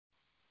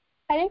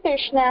Hare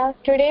Krishna.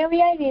 Today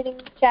we are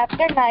reading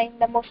chapter 9,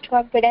 the most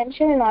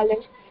confidential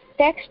knowledge,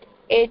 text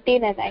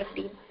 18 and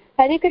 19.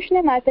 Hare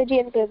Krishna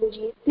Mataji and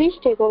Prabhuji, please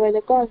take over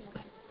the call.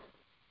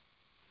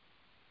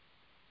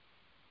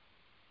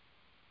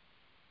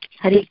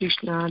 Hare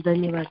Krishna,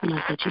 Dhanyavad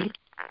Mataji.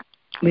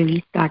 We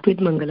will start with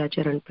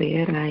Mangalacharan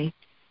prayer. I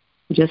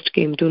just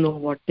came to know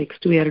what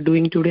text we are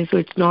doing today, so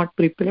it's not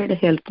prepared.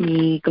 Help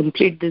me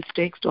complete this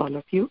text, all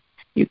of you.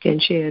 You can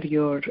share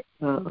your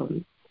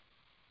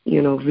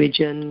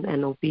vision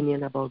and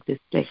opinion about this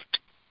text.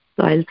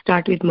 So I'll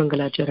start with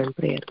Mangalacharan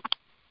prayer.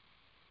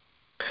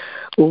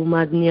 Om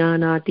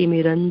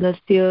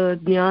Ajnanatimirandasya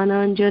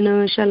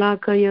Jnananjana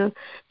Shalakaya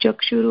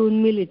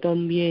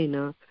Chakshurunmilitam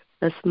Yena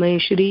Tasmai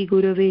Shri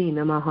Gurave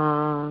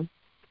Namaha.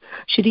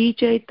 Shri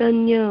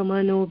Chaitanya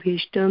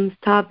Manobhishtam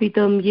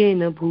Sthapitam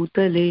Yena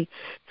Bhutale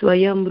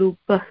Swayam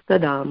Rupah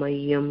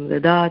Tadamayyam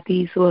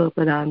Dadati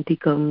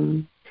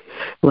Swapadantikam.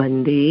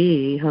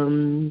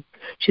 Vandeham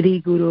Shri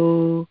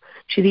Guru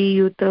Shri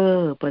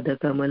Yuta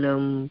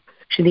Padakamalam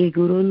Shri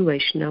Gurun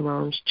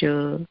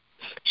Vaishnavanscha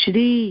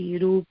Shri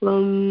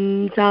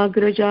Rupam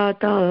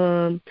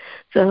Sagrajata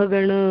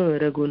Sahagana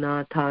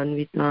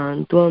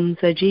Raghunathanvitan Tvam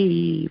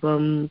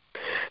Sajivam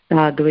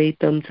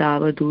Sadvaitam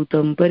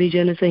Savadutam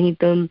Parijana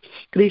Sahitam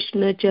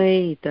Krishna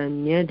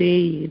Chaitanya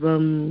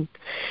Devam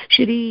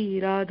Shri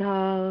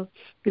Radha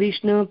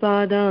Krishna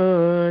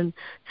Padan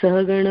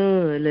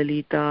Sahagana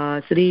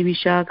Lalita Sri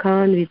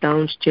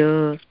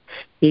Vishakhanvitamscha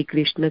He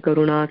Krishna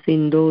Karuna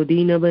Sindho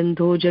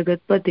Dinabandho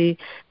Jagatpate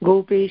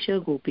Gopesha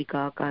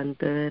Gopika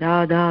Kanta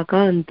Radha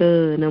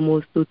Kanta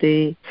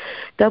Namostute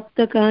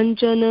Tapta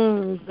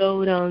Kanchana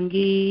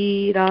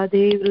Gaurangi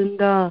Radhe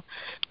Vrinda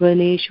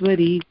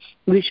Vaneshwari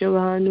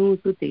Vishavanu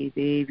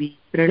Devi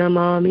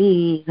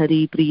Pranamami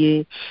Hari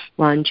Priye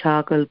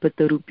Vancha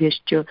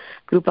Kalpatarubhyascha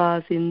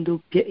Kripa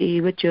Sindubhya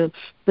Evacha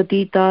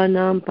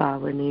Patitanam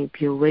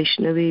Pavanebhyo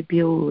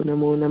Vaishnavebhyo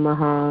Namo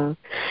Namaha.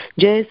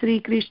 Jai Sri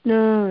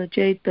Krishna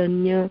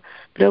Chaitanya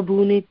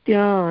Prabhu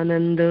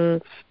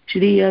Nityananda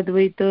Shri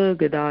Advaita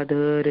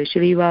Gadadhar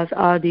Shrivas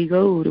Adi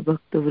Gaur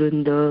Bhakta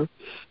Vrinda.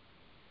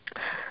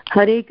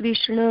 Hare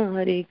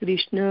Krishna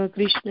Krishna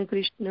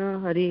Krishna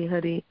Hare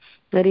Hare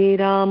Hare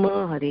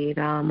Rama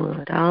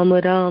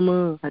Rama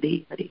Rama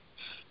Hare Hare.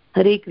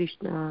 Hare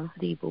Krishna,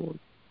 Hare Bol.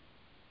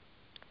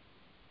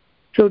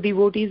 So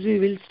devotees, we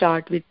will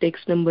start with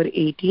text number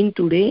 18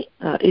 today.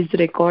 Is the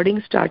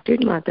recording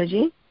started,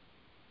 Mataji?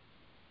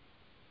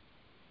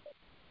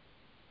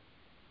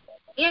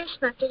 Yes,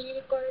 Mataji,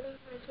 recording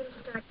has been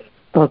started.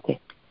 Okay.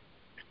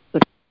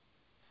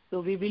 So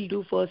we will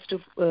do first,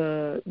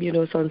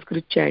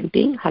 Sanskrit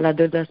chanting.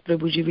 Haladhar Das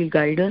Prabhuji will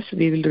guide us.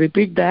 We will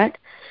repeat that,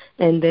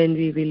 and then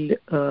we will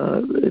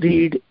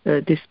read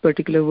this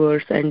particular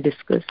verse and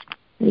discuss.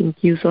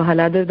 Thank you. So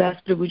Haladhar Das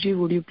Prabhuji,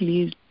 would you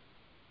please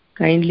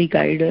kindly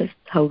guide us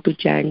how to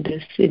chant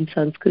this in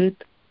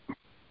Sanskrit?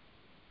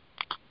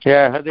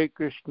 Yeah, Hare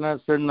Krishna,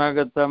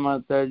 Sarnagata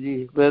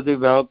Mataji. Very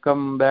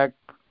welcome back.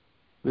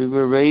 We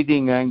were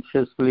waiting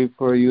anxiously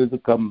for you to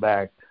come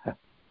back.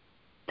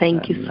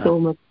 Thank you so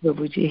much,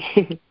 Prabhuji.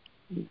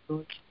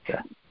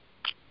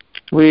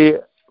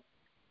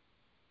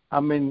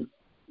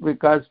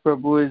 Because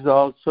Prabhu is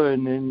also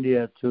in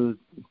India,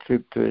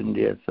 trip to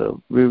India,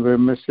 so we were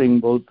missing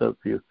both of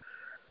you.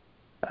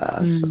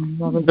 I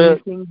was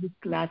missing these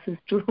classes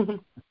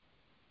too.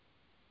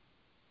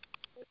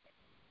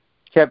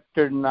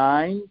 Chapter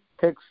 9,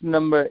 text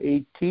number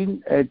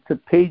 18, it's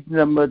page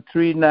number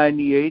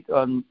 398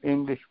 on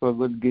English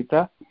Bhagavad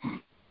Gita.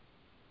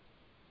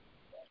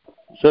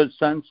 So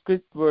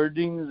Sanskrit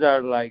wordings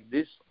are like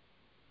this.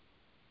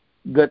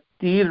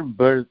 Gatir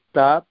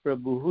bharta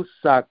prabhuhu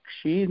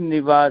sakshi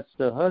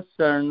nivasah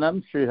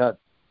sarnam shrihat.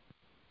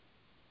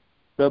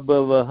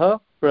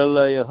 Prabhavaha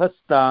pralayah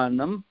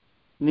stanam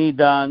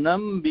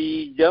nidanam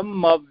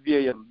bijam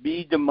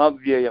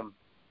avyayam.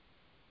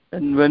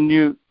 And when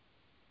you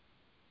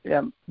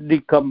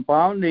the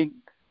compounding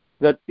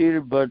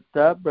Gatir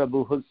bharta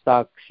prabhuhu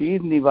sakshi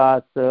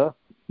nivasah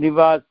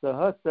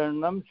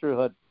sarnam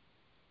shrihat.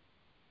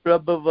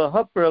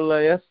 Prabhavaha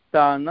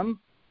pralayasthanam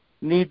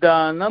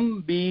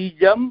nidanam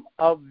bijam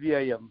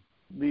avyayam.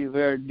 We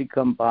were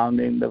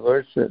decompounding the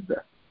verses.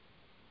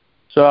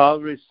 So I'll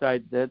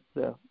recite that.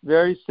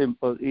 Very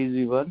simple,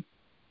 easy one.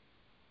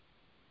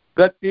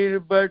 Gatir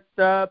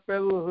bharta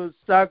prabhuhu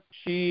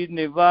sakshi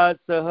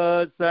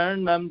nivasah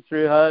sarnam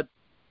srihat.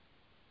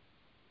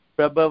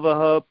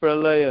 Prabhavaha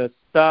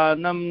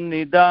pralayasthanam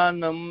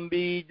nidanam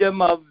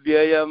bijam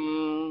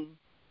avyayam.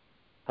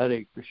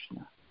 Hare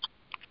Krishna.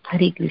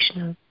 Hare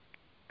Krishna.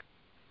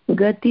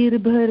 Gatir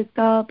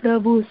bharta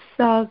prabhu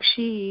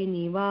sakshi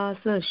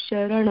nivasa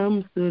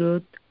sharanam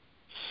surut.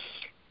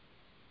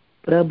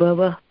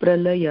 Prabhavah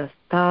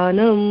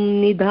pralayasthanam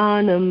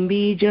nidhanam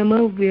bijam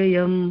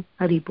avyayam.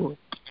 Hari Bol.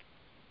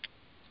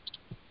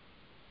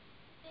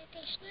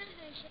 Krishna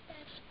Harshita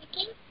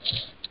speaking.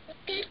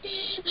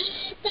 Gatir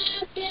bharta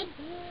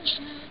prabhu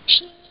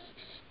sakshi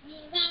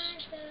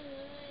nivasa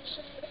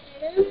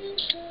sharanam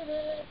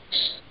surut.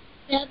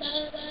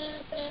 Prabhava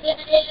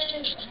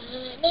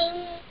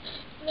pralayasthanam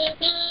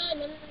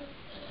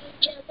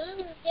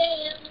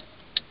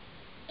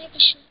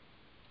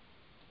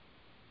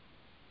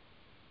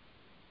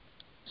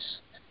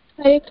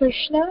Hare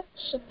Krishna.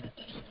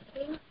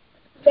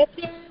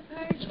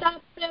 Gatirvarsa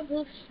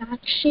Prabhu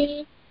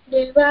Sakshi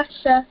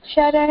Devasa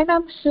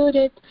Sharanam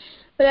Surit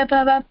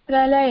Prabhava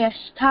Pralaya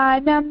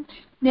Sthanam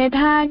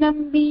Nidhanam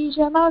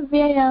Bijam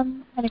Avyayam.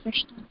 Hare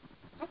Krishna.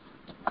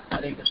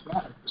 Hare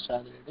Krishna.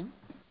 Start reading.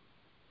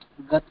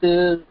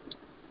 Gatir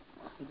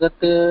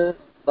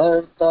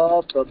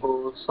Bharta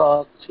Prabhu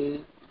Sakshi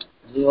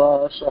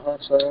Jivasah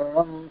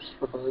Saranam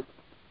Suhat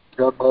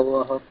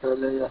Prabhavah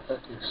Pralayah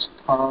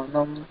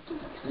Sthanam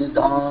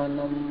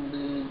Nidhanam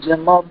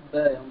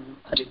Bijamabhyayam.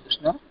 Hare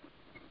Krishna.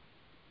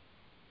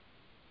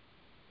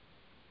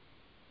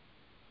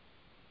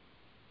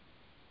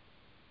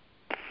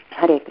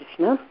 Hare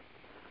Krishna.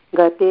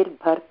 Gatir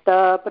Bharta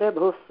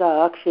Prabhu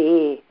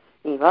Sakshi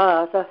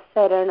Nivasah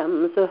Saranam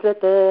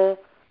Suhrit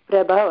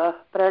Prabhavah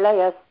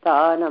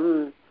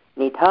Pralayasthanam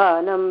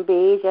Nidhanam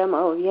Bijam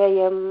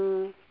Avyayam.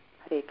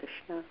 Hare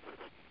Krishna.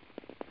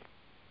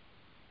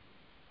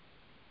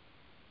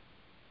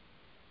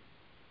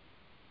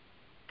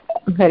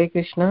 Hare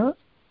Krishna.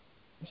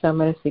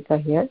 Samarasika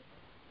here.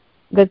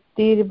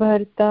 Gatir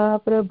Bharta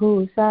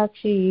Prabhu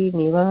Sakshi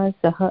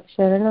Nivasah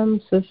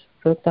Sharanam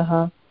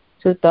Sushrutah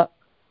Suta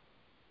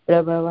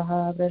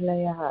Prabhavah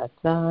Pralayah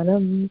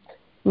Sthanam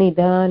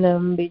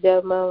Nidhanam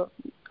Bijam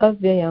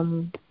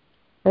Avyayam.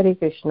 Hare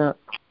Krishna.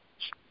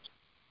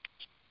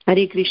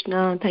 Hare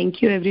Krishna.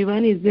 Thank you,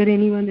 everyone. Is there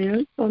anyone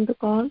else on the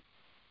call?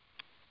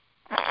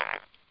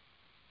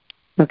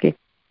 Okay.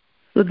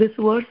 So this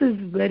verse is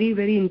very,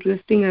 very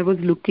interesting. I was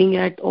looking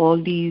at all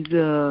these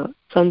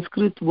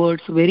Sanskrit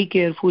words very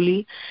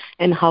carefully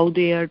and how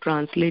they are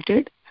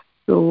translated.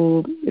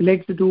 So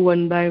let's do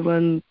one by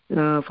one.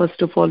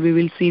 First of all, we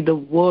will see the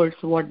words,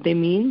 what they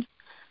mean,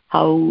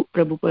 how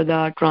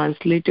Prabhupada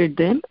translated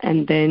them,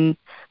 and then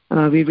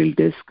we will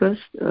discuss.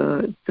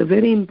 It's a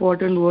very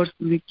important verse.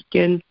 We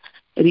can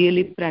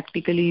really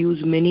practically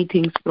use many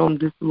things from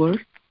this verse.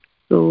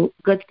 So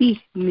Gati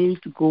means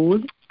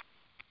goal.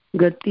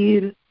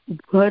 Gatir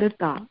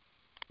Bharata.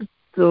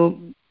 So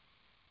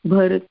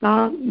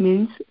Bharata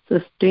means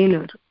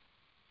sustainer.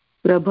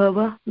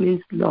 Prabhava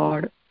means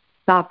Lord.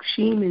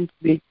 Sakshi means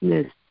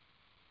witness.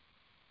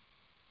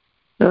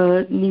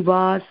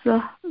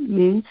 Nivasa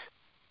means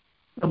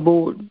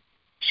abode.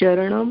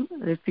 Sharanam,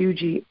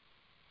 refugee.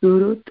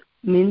 Surut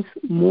means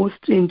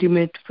most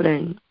intimate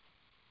friend.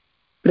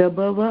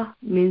 Prabhava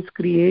means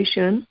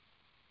creation.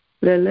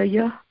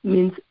 Pralaya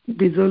means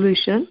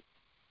dissolution.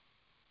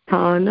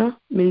 Thana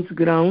means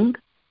ground.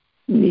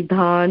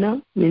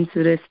 Nidhana means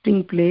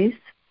resting place.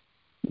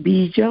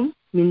 Bijam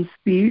means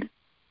seed.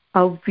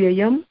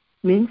 Avyayam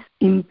means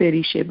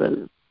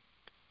imperishable.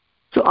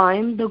 So I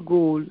am the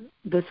goal,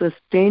 the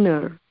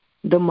sustainer,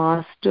 the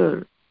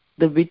master,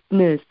 the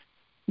witness,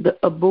 the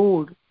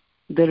abode,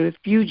 the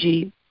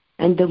refugee,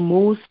 and the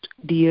most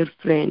dear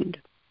friend.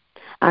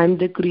 I am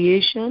the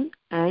creation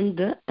and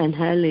the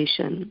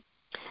annihilation,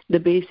 the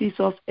basis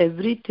of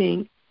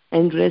everything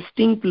and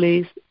resting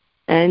place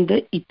and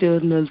the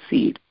eternal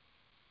seed.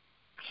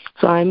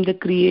 So I am the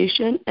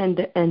creation and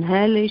the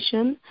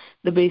annihilation,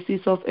 the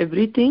basis of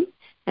everything,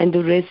 and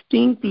the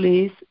resting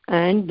place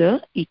and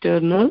the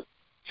eternal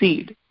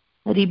seed.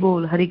 Hari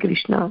Bol, Hari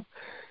Krishna.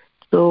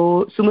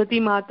 So Sumati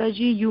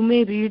Mataji, you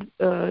may read.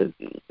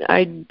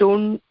 I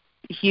don't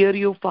hear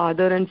your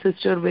father and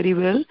sister very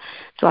well,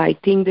 so I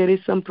think there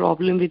is some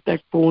problem with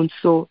that phone.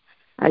 So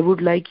I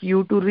would like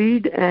you to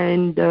read,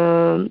 and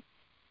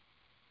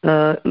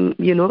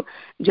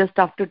just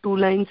after 2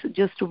 lines,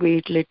 just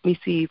wait. Let me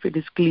see if it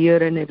is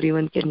clear and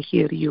everyone can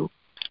hear you.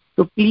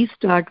 So please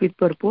start with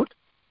purport.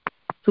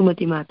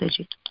 Sumati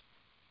Mataji.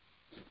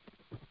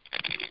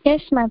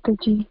 Yes,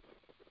 Mataji.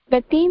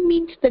 Gati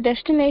means the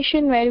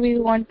destination where we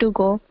want to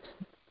go,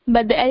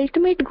 but the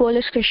ultimate goal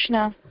is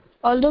Krishna,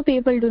 although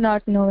people do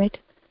not know it.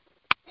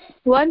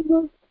 One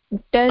who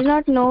does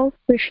not know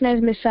Krishna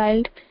is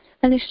misled,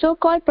 and his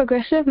so-called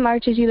progressive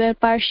march is either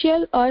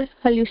partial or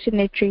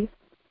hallucinatory.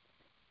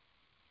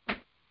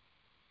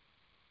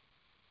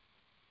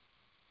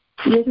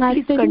 Yes,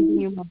 please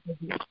continue,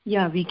 Mataji.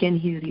 Yeah, we can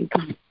hear you.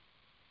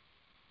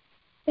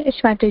 Yes,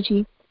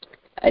 Mataji.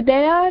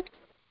 There are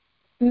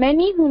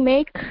many who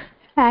make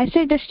as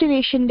their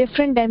destination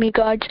different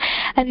demigods,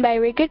 and by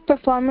rigid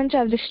performance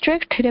of the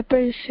strict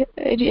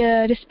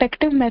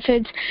respective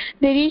methods,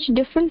 they reach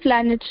different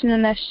planets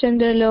known as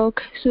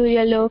Chandralok,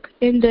 Suryalok,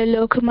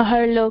 Indralok,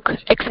 Maharlok,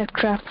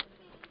 etc.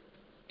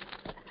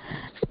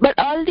 But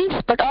all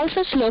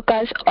such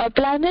lokas or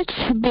planets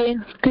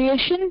being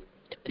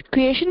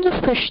creations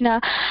of Krishna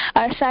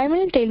are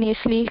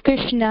simultaneously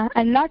Krishna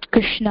and not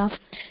Krishna.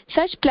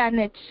 Such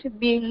planets,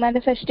 being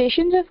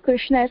manifestations of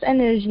Krishna's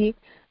energy,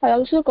 are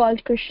also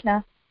called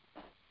Krishna.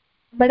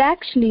 But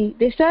actually,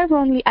 they serve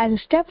only as a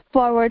step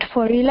forward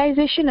for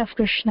realization of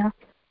Krishna.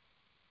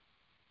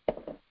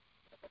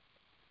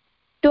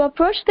 To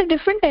approach the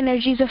different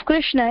energies of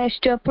Krishna is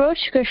to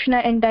approach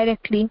Krishna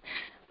indirectly.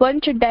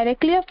 One should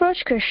directly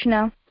approach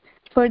Krishna,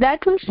 for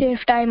that will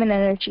save time and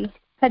energy.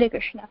 Hare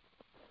Krishna.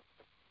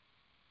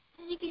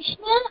 Hare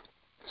Krishna.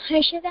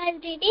 Harshada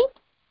is reading.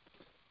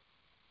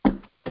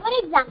 For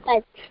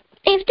example,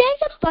 if there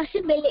is a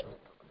possibility,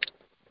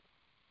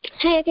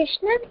 Hare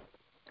Krishna.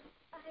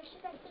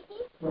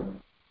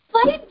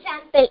 For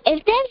example,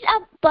 if there is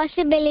a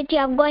possibility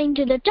of going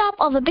to the top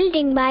of a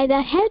building by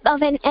the help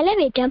of an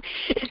elevator,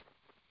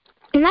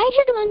 why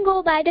should one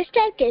go by the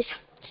staircase,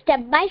 step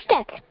by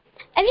step?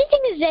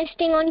 Everything is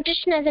resting on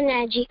Krishna's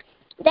energy.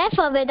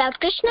 Therefore, without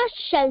Krishna's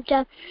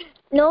shelter,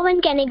 no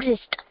one can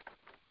exist.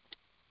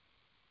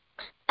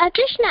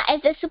 Krishna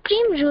is the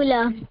supreme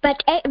ruler,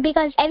 but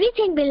because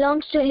everything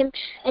belongs to him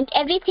and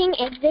everything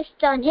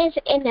exists on his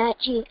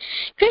energy,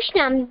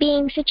 Krishna,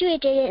 being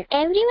situated in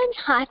everyone's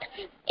heart,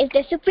 is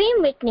the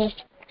supreme witness.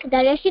 The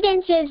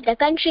residences, the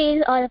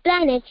countries, or the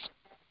planets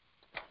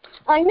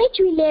on which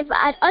we live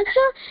are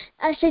also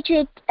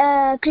situate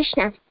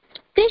Krishna.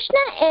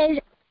 Krishna is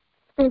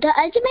the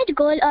ultimate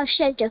goal of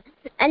shelter,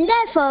 and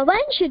therefore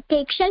one should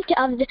take shelter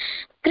of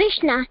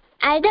Krishna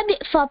either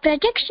for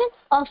protection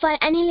or for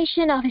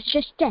annihilation of his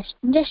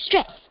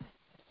distress.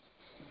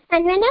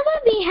 And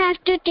whenever we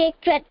have to take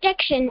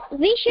protection,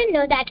 we should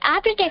know that our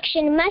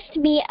protection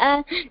must be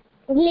a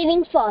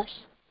living force.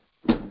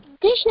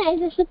 Krishna is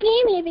the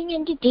supreme living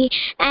entity,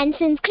 and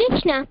since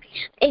Krishna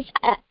is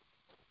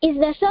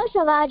the source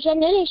of our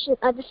generation,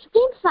 or the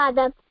Supreme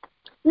Father,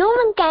 no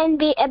one can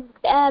be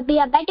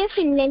a better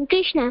friend than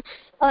Krishna,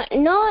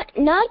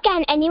 nor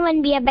can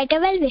anyone be a better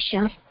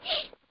well-wisher.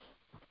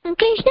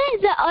 Krishna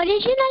is the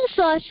original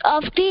source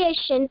of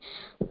creation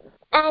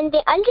and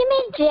the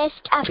ultimate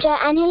rest after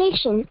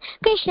annihilation.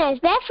 Krishna is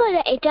therefore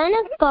the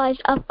eternal cause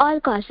of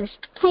all causes.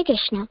 Hare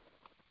Krishna.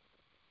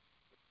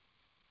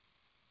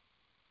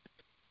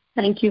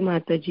 Thank you,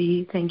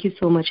 Mataji. Thank you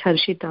so much,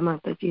 Harshita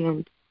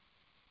Mataji.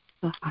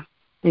 And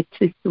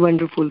it's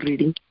wonderful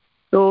reading.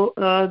 So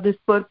this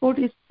purport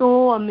is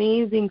so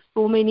amazing,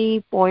 so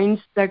many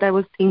points that I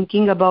was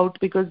thinking about,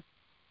 because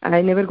I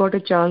never got a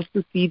chance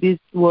to see these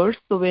words.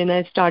 So when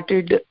I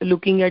started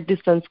looking at the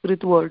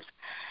Sanskrit words,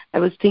 I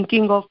was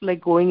thinking of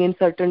like going in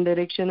certain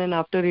direction, and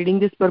after reading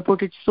this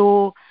purport, it's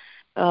so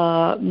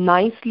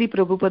nicely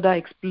Prabhupada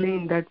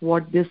explained that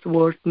what this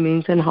word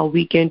means and how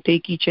we can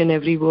take each and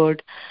every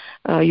word,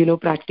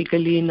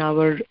 practically in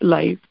our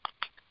life.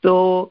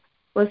 So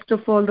first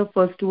of all, the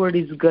first word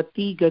is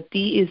gati.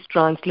 Gati is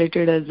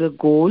translated as a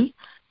goal,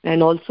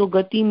 and also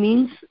gati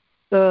means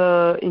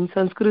in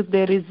Sanskrit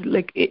there is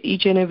like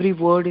each and every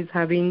word is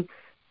having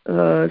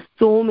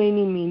so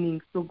many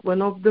meanings. So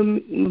one of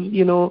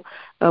the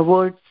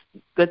words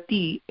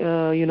gati,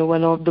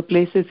 one of the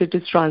places it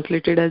is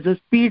translated as a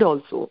speed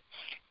also.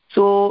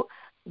 So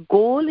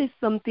goal is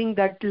something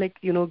that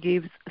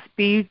gives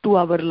speed to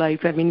our life.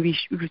 I mean,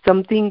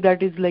 something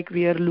that is like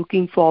we are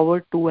looking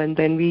forward to, and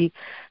then we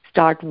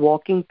start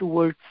walking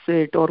towards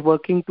it or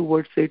working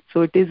towards it.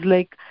 So it is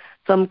like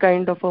some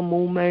kind of a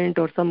movement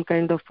or some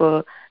kind of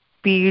a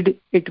speed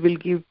it will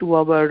give to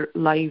our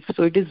life.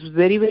 So it is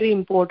very, very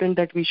important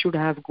that we should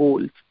have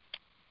goals.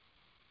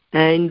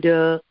 And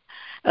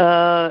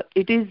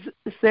it is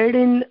said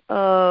in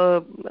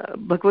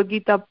Bhagavad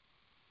Gita,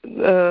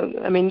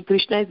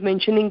 Krishna is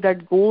mentioning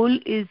that goal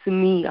is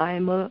me. I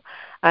am a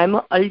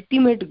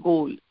ultimate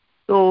goal.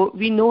 So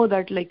we know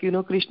that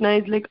Krishna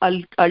is like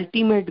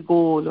ultimate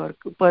goal or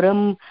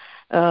param,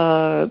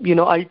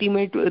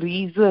 ultimate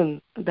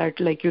reason that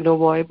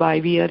why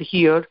we are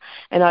here,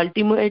 and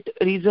ultimate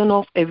reason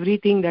of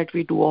everything that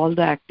we do, all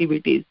the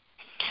activities.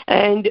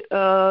 And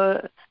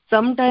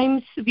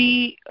sometimes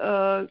we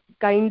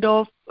kind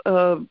of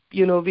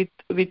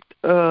with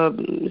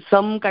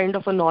some kind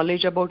of a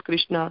knowledge about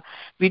Krishna,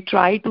 we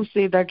try to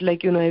say that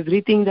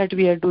everything that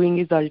we are doing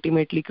is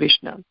ultimately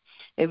Krishna.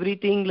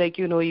 Everything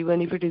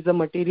even if it is a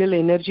material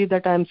energy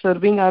that I'm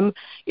serving, I'm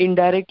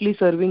indirectly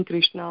serving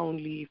Krishna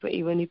only.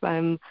 Even if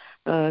I'm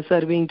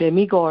serving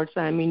demigods,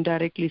 I'm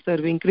indirectly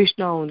serving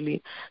Krishna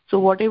only. So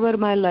whatever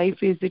my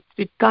life is,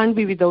 it can't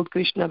be without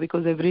Krishna,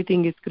 because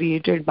everything is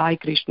created by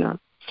Krishna.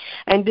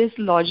 And this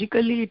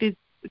logically it is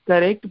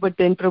correct, but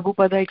then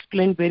Prabhupada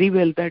explained very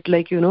well that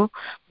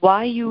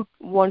why you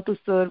want to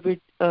serve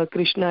it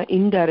Krishna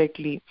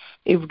indirectly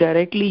if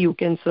directly you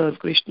can serve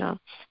Krishna.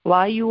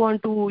 Why you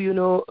want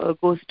to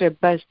go step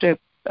by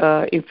step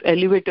if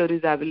elevator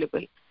is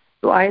available.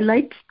 So I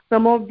like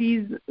some of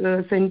these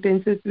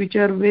sentences which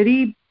are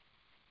very,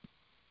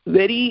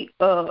 very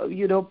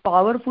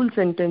powerful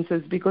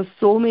sentences, because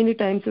so many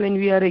times when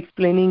we are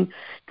explaining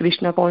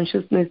Krishna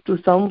consciousness to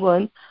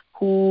someone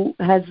who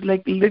has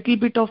like little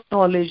bit of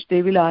knowledge,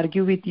 they will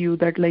argue with you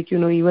that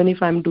even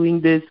if I'm doing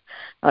this,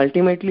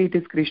 ultimately it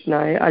is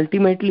Krishna.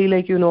 Ultimately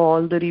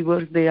all the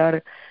rivers, they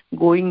are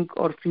going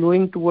or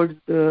flowing towards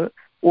the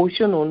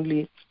ocean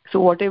only. So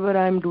whatever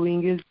I'm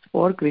doing is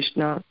for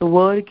Krishna. So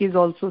work is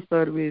also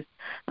service.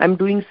 I'm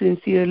doing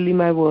sincerely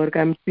my work.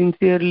 I'm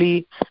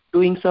sincerely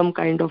doing some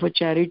kind of a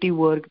charity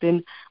work.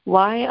 Then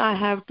why I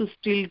have to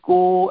still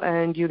go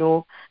and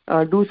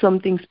do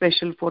something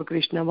special for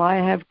Krishna?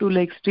 Why I have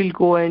to still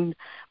go and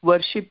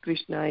worship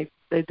Krishna?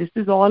 If this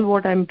is all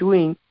what I'm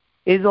doing,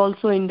 is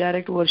also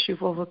indirect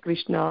worship of a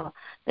Krishna.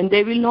 And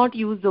they will not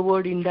use the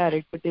word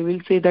indirect, but they will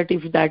say that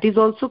if that is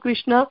also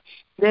Krishna,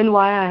 then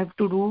why I have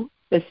to do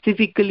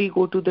specifically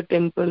go to the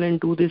temple and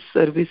do these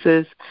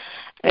services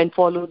and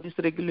follow these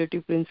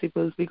regulative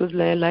principles, because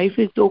life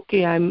is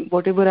okay.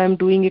 Whatever I'm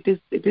doing, it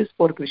is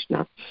for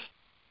Krishna.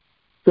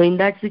 So in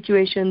that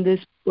situation,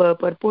 this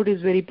purport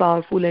is very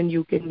powerful and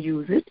you can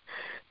use it.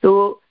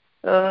 So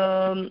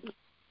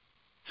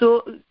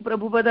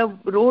Prabhupada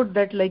wrote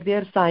that like they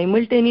are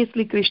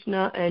simultaneously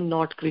Krishna and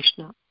not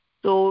Krishna.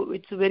 So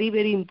it's very,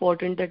 very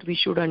important that we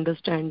should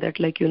understand that,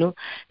 like,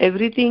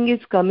 everything is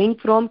coming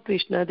from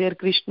Krishna. They are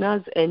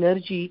Krishna's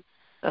energy,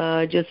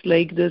 just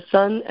like the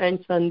sun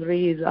and sun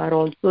rays are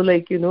also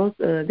like,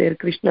 they are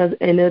Krishna's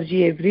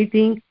energy.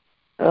 Everything,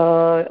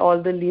 all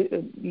the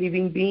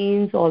living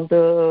beings, all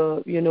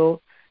the,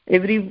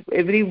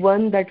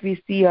 everyone that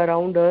we see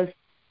around us,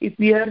 if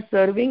we are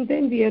serving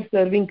them, we are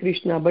serving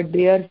Krishna, but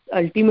they are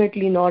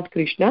ultimately not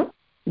Krishna.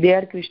 They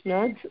are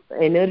Krishna's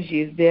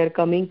energies. They are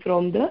coming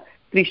from the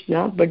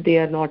Krishna, but they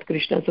are not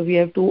Krishna. So we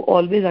have to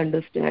always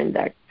understand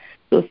that.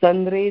 So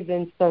sun rays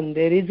and sun,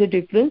 there is a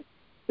difference.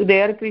 So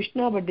they are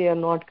Krishna, but they are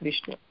not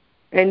Krishna.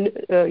 And,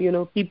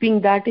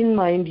 keeping that in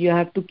mind, you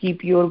have to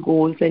keep your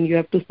goals and you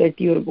have to set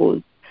your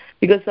goals.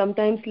 Because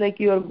sometimes like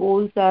your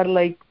goals are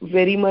like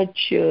very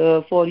much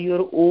for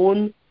your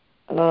own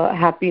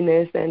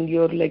happiness and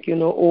your like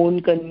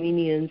own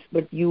convenience,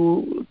 but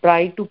you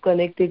try to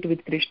connect it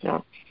with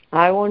Krishna.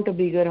 I want a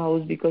bigger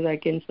house because I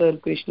can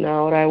serve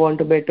Krishna, or I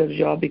want a better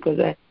job because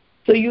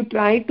so you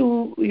try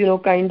to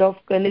kind of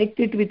connect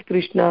it with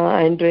Krishna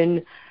and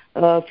then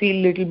feel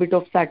little bit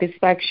of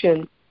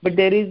satisfaction, but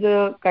there is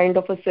a kind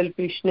of a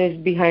selfishness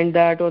behind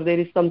that, or there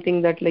is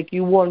something that like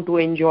you want to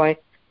enjoy,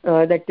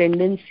 that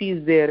tendency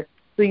is there.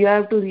 So you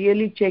have to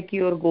really check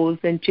your goals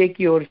and check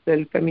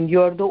yourself. I mean,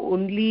 you are the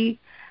only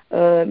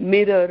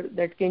mirror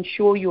that can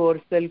show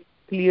yourself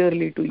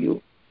clearly to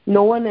you.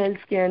 No one else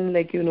can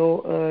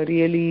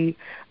really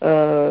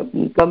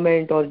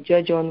comment or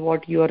judge on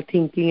what you are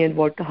thinking and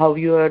how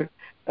you are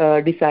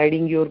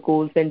deciding your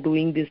goals and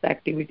doing these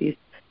activities.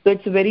 So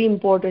it's very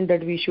important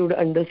that we should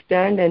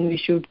understand and we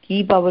should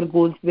keep our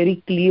goals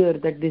very clear,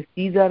 that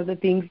these are the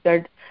things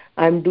that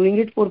I'm doing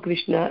it for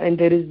Krishna, and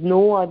there is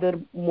no other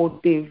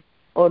motive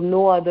or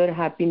no other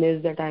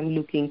happiness that I'm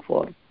looking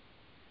for.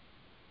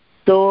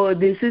 So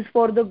this is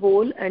for the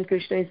goal, and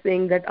Krishna is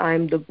saying that I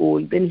am the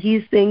goal. Then he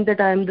is saying that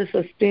I am the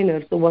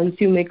sustainer. So once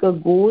you make a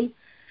goal,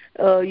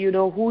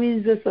 who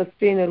is the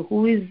sustainer?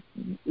 Who is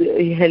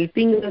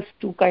helping us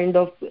to kind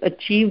of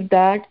achieve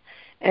that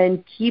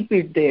and keep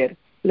it there?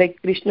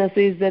 Like Krishna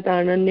says that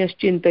Ananyas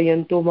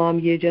Chintayanto Mam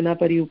Ye Jana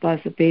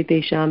Pariupasate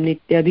Tesham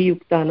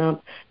Nityabhiyuktanam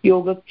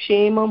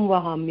Yogakshemam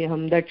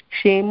Vahamyaham. That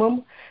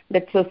Kshemam,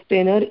 that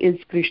sustainer is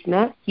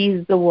Krishna. He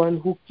is the one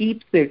who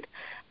keeps it,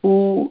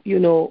 who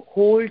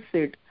holds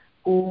it,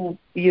 who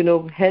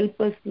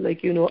help us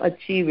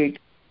achieve it.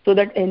 So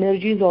that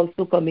energy is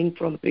also coming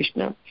from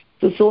Krishna.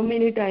 So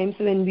many times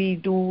when we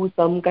do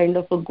some kind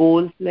of a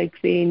goals, like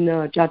say in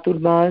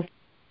Chaturmas,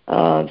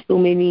 so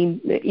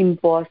many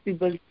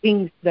impossible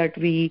things that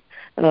we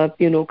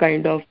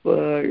kind of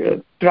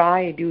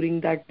try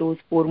during those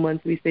 4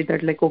 months. We say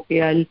that like,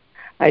 okay,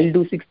 I'll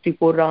do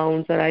 64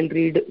 rounds, or I'll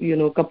read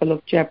couple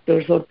of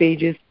chapters or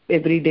pages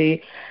every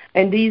day,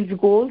 and these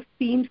goals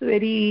seems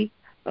very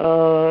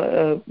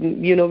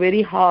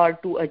very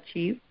hard to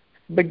achieve.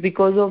 But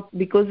because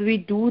we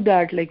do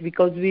that, like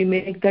because we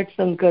make that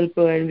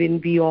sankalpa and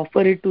when we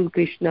offer it to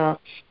Krishna,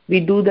 we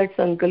do that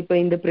sankalpa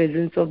in the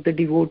presence of the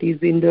devotees,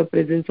 in the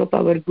presence of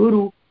our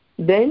Guru,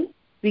 then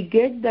we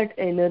get that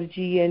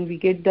energy and we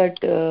get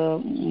that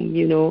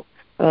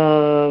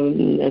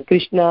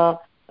Krishna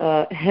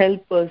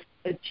help us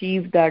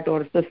achieve that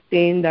or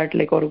sustain that,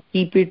 like, or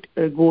keep it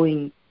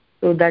going.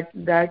 So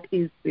that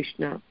is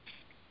Krishna.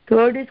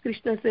 Third is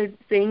Krishna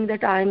saying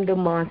that I am the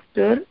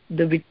master,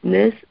 the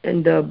witness,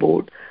 and the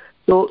abode.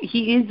 So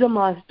he is the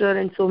master,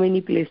 and so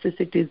many places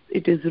it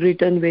is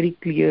written very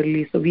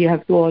clearly. So we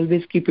have to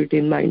always keep it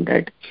in mind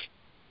that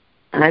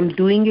I am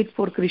doing it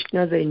for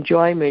Krishna's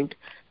enjoyment.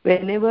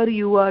 Whenever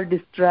you are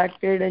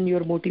distracted and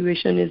your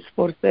motivation is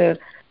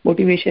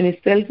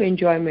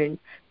self-enjoyment,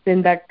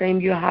 then that time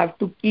you have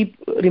to keep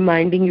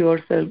reminding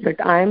yourself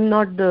that I am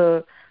not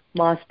the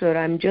master.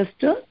 I am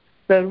just a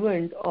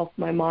servant of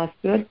my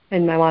master,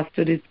 and my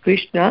master is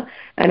Krishna,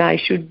 and I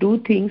should do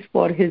things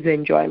for his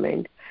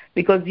enjoyment.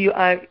 Because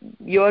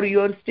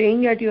you're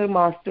staying at your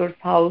master's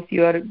house,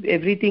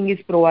 everything is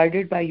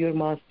provided by your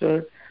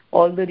master.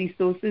 All the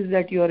resources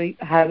that you are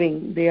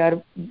having,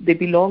 they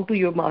belong to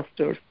your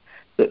masters.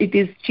 So it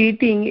is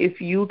cheating if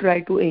you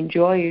try to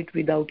enjoy it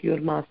without your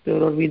master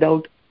or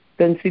without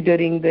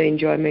considering the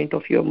enjoyment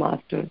of your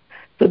master.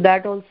 So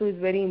that also is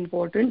very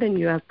important, and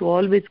you have to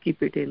always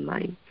keep it in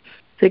mind.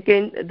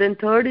 Then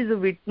third is a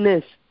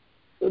witness.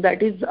 So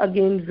that is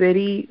again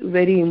very,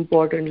 very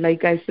important.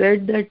 Like I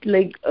said that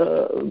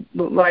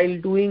while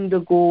doing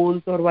the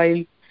goals or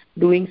while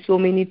doing so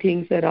many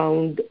things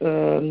around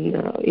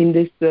in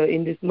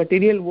this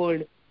material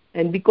world,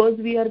 And because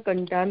we are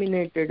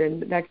contaminated,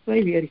 and that's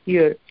why we are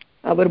here,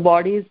 our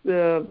body is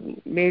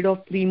made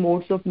of 3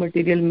 modes of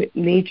material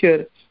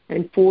nature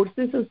and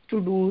forces us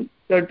to do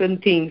certain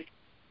things,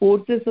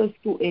 forces us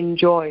to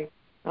enjoy.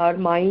 Our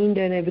mind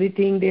and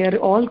everything, they are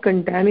all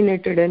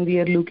contaminated, and we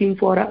are looking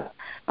for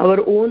our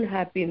own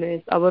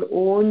happiness, our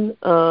own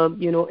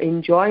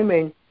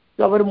enjoyment.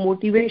 So our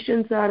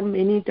motivations are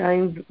many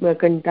times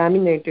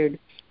contaminated,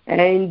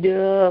 and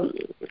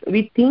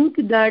we think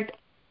that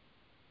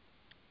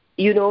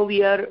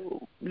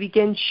we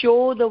can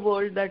show the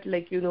world that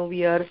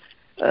we are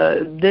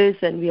this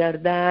and we are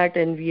that,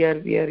 and we are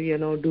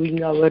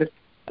doing our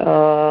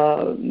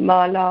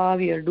mala,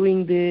 we are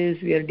doing this,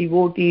 we are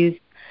devotees.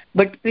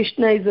 But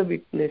Krishna is a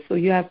witness, so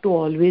you have to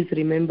always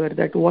remember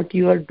that what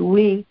you are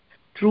doing,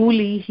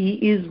 truly he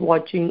is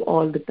watching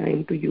all the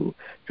time to you.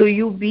 So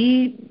you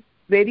be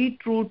very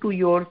true to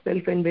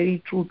yourself and very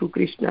true to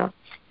Krishna.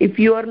 If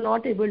you are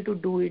not able to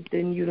do it,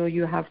 then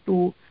you have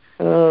to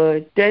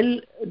tell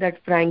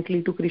that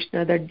frankly to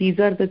Krishna, that these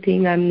are the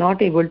things I'm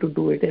not able to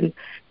do it, and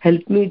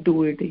help me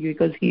do it,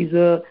 because he's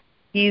the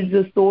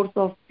source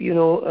of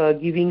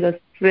giving us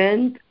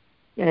strength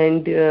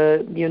and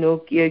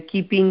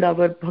keeping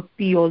our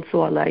bhakti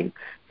also alive.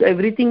 So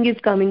everything is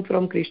coming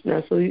from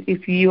Krishna. So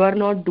if you are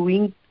not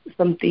doing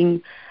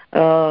something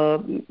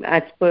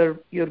as per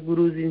your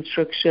guru's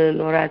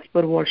instruction or as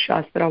per what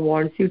Shastra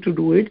wants you to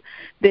do it,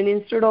 then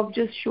instead of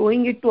just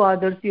showing it to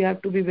others, you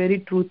have to be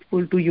very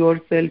truthful to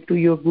yourself, to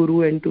your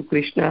guru, and to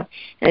Krishna.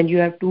 And you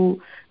have to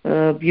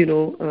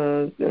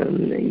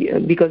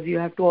because you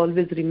have to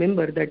always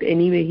remember that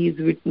anyway he is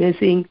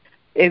witnessing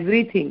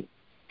everything.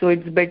 So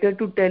it's better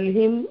to tell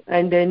him,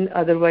 and then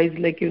otherwise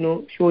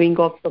showing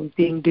off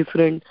something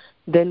different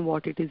than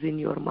what it is in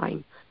your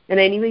mind. And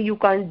anyway, you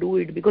can't do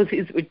it because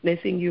he's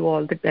witnessing you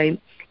all the time.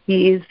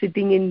 He is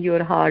sitting in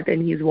your heart,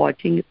 and he's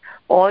watching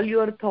all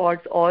your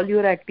thoughts, all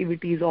your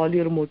activities, all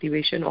your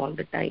motivation all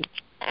the time.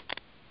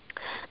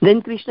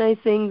 Then Krishna is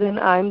saying, then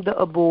I'm the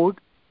abode.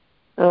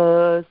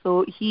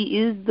 So he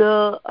is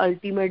the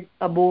ultimate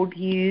abode.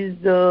 He is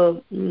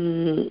the,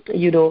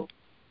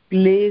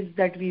 place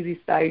that we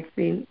reside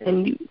in,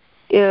 and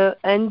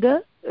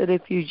the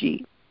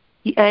refugee.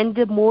 And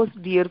the most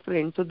dear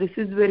friend. So this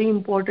is very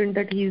important,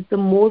 that he is the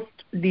most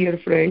dear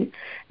friend,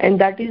 and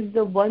that is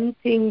the one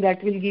thing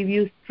that will give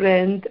you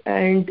strength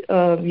and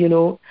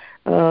to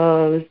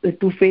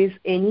face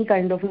any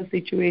kind of a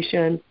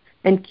situation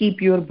and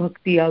keep your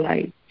bhakti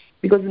alive.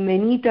 Because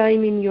many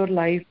time in your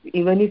life,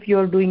 even if you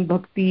are doing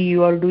bhakti,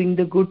 you are doing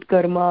the good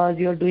karmas,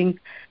 you are doing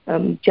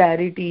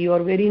charity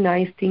or very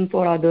nice thing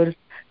for others,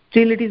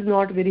 still it is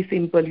not very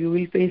simple. You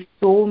will face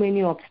so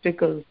many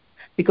obstacles,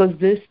 because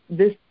this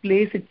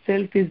place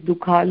itself is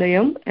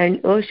dukhalayam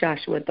and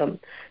ashashvatam.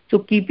 So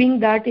keeping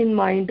that in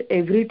mind,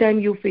 every time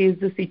you face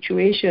the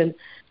situation,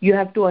 you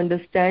have to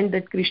understand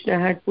that Krishna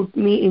had put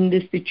me in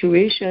this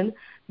situation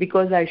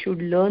because I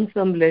should learn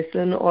some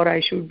lesson, or I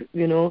should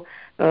become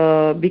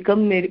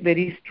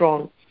very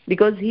strong,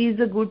 because he is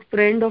a good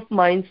friend of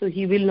mine, so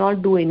he will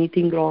not do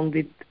anything wrong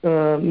with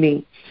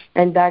me.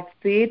 And that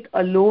faith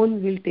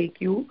alone will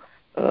take you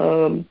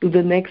to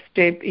the next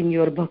step in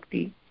your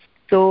bhakti.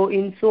 So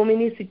in so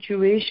many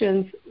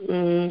situations,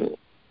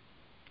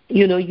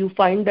 you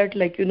find that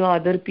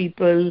other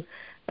people,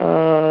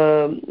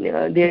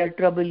 they are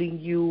troubling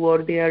you,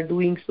 or they are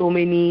doing so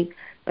many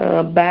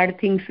bad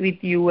things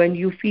with you, and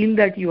you feel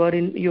that you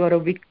are a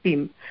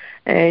victim.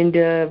 And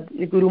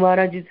Guru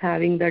Maharaj is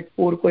having that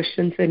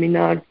 4-question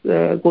seminars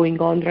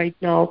going on right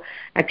now.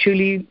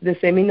 Actually, the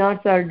seminars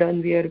are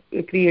done. We are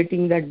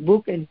creating that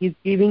book, and he's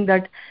giving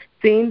that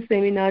same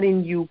seminar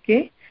in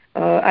UK.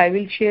 I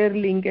will share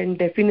link, and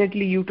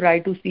definitely you try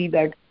to see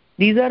that.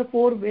 These are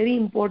 4 very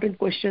important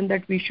questions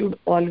that we should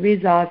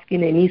always ask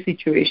in any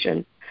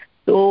situation.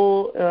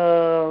 So,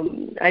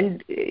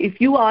 and if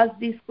you ask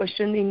this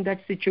question in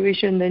that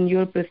situation, then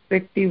your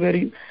perspective or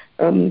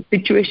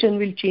situation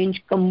will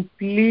change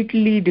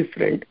completely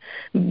different.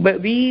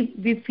 But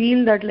we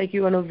feel that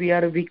we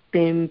are a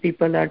victim,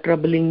 people are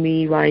troubling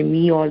me, why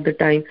me all the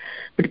time.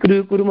 But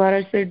Guru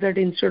Maharaj said that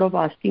instead of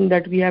asking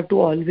that, we have to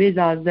always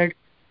ask that,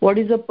 what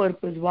is the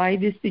purpose? Why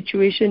this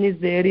situation is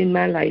there in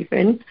my life,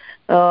 and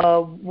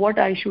what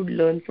I should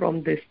learn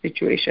from this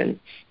situation.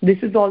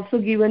 This is also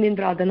given in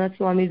Radhanath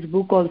Swami's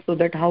book also,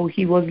 that how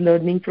he was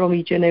learning from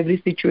each and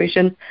every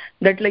situation,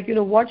 that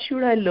what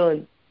should I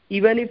learn?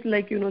 Even if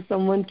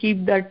someone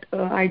keep that,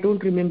 I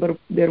don't remember,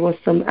 there was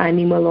some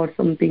animal or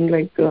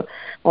something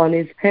on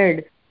his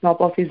head, top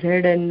of his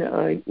head,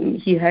 and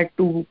he had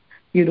to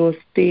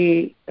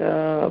stay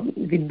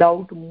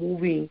without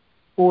moving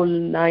whole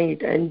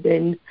night, and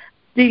then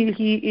still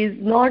he is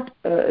not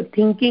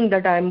thinking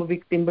that I am a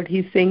victim, but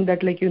he's saying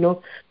that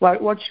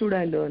what should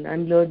I learn?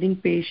 I'm learning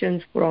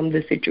patience from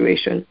the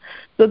situation.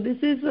 So this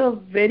is a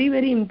very,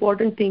 very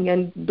important thing.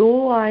 And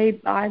though I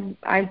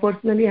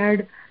personally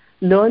had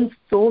learned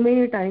so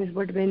many times,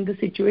 but when the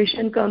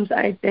situation comes,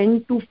 I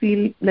tend to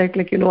feel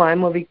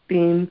I'm a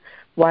victim,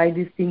 why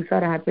these things are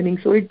happening.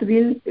 So it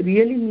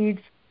really needs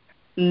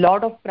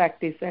lot of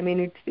practice. I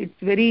mean,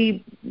 it's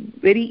very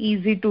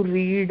easy to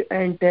read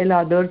and tell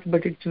others,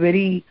 but it's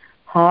very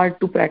hard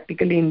to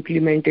practically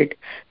implement it.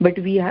 But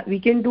we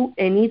can do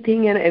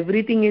anything and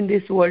everything in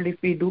this world if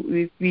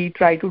we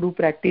try to do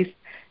practice,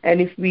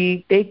 and if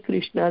we take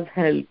Krishna's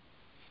help.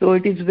 So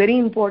it is very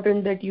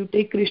important that you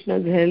take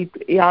Krishna's help,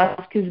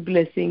 ask his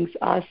blessings,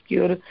 ask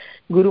your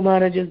Guru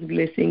Maharaj's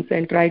blessings,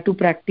 and try to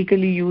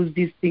practically use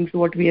these things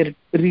what we are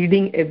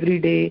reading every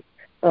day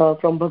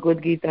from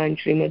Bhagavad Gita and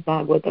Srimad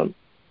Bhagavatam.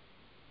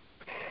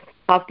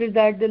 After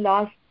that, the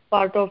last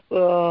part of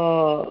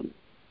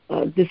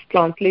this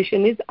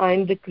translation is, I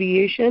am the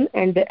creation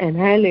and the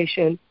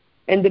annihilation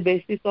and the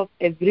basis of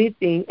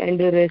everything and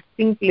the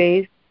resting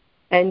place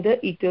and the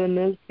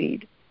eternal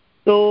seed.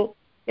 So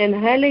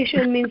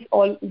annihilation means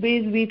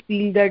always we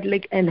feel that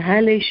like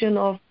annihilation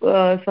of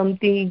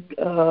something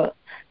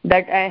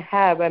that I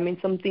have, I mean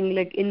something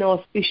like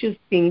inauspicious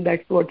thing,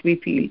 that's what we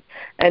feel.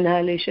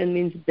 Annihilation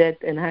means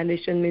death,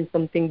 annihilation means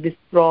something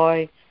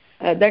destroy.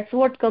 That's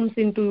what comes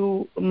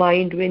into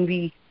mind when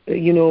we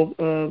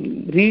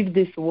read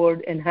this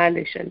word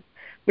annihilation.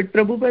 But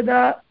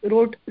Prabhupada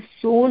wrote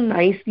so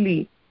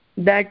nicely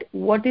that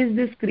what is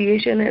this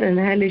creation and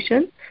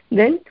annihilation?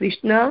 Then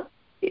Krishna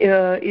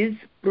is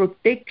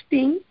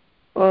protecting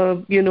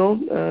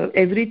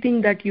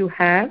everything that you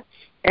have,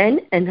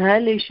 and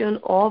annihilation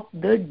of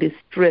the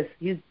distress.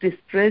 He's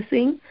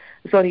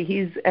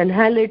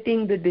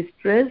annihilating the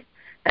distress,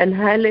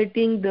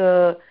 annihilating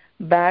the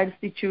bad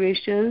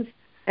situations,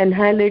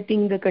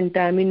 annihilating the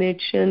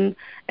contamination,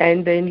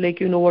 and then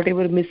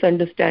whatever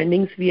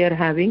misunderstandings we are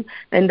having.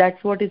 And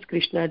that's what is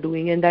Krishna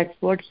doing, and that's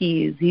what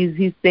he is.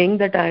 He's saying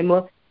that I'm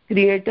a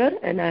creator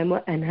and I'm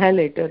an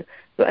annihilator.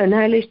 So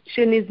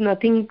annihilation is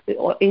nothing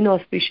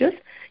inauspicious.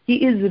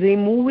 He is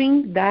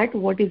removing that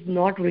what is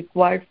not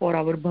required for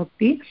our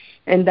bhakti,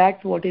 and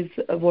that's what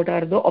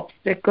are the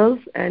obstacles,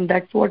 and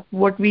that's what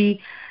we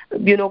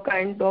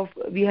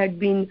we had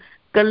been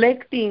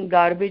collecting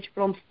garbage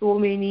from so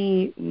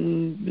many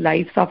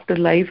lives after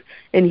life,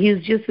 and he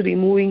is just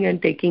removing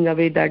and taking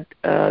away that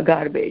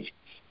garbage.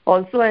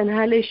 Also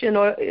annihilation,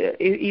 or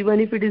even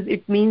if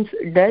it means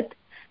death,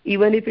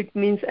 even if it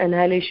means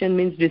annihilation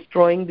means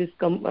destroying this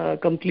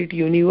complete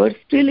universe,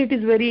 still it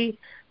is very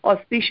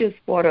auspicious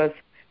for us.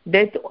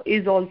 Death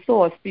is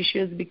also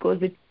auspicious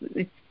because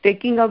it's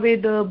taking away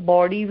the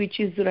body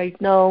which is right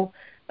now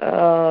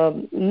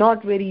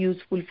not very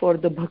useful for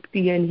the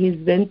bhakti, and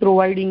he's then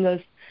providing us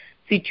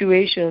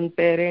situation,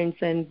 parents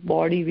and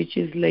body which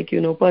is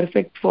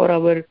perfect for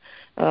our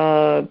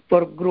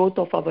for growth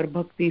of our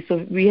bhakti.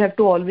 So we have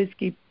to always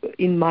keep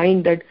in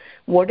mind that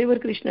whatever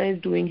Krishna is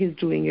doing, he's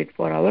doing it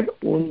for our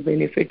own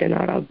benefit and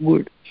our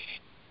good.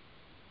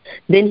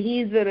 Then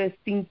he is the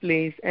resting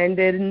place, and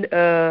then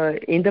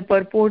in the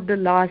purport the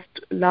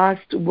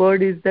last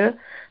word is the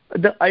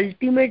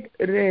ultimate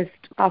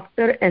rest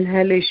after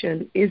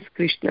annihilation is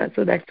Krishna.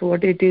 So that's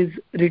what it is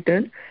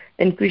written,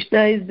 and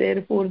Krishna is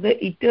therefore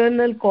the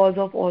eternal cause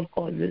of all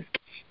causes.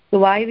 So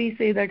why we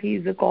say that he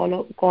is the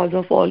cause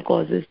of all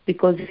causes?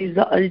 Because he is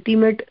the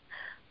ultimate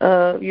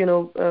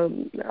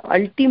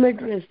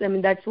ultimate rest. I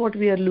mean, that's what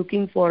we are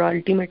looking for,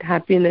 ultimate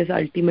happiness,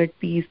 ultimate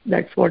peace.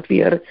 That's what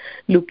we are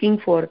looking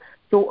for.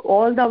 So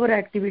all our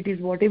activities,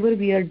 whatever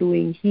we are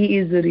doing, he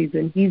is the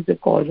reason. He is the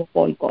cause of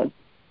all causes.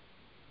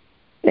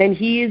 And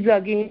he is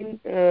again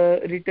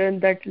written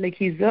that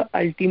he's the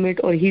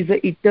ultimate, or he's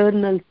the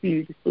eternal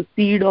seed. So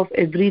seed of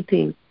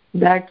everything.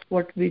 That's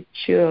what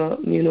which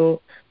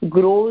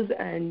grows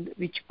and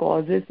which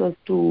causes us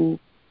to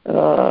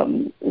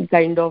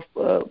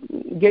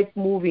get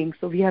moving.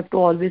 So we have to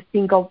always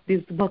think of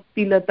this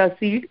Bhakti Lata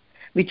seed,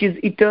 which is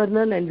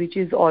eternal and which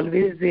is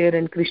always there,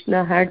 and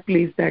Krishna had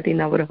placed that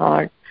in our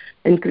heart,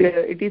 and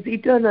it is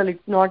eternal.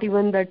 It's not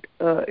even that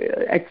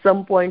at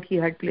some point he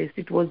had placed.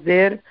 It was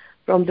there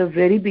from the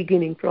very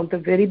beginning. From the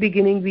very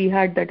beginning we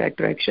had that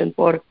attraction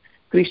for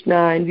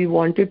Krishna, and we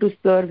wanted to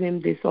serve him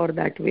this or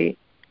that way.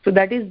 So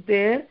that is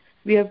there.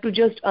 We have to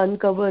just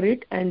uncover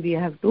it, and we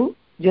have to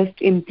just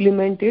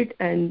implement it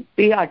and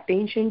pay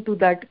attention to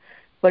that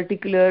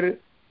particular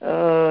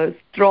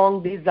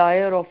strong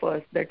desire of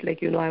us that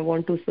I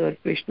want to serve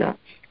Krishna,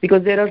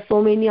 because there are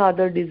so many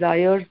other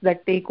desires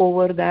that take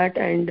over that,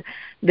 and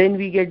then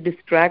we get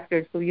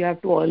distracted. So you have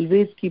to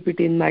always keep it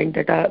in mind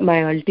that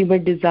my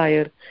ultimate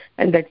desire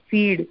and that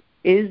seed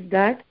is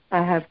that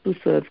I have to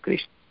serve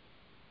Krishna.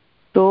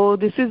 So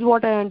this is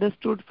what I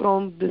understood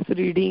from this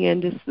reading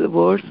and this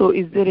verse. So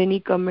is there any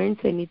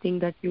comments, anything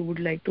that you would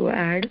like to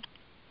add?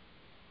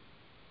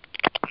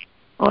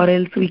 Or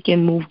else we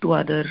can move to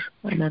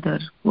another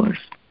verse.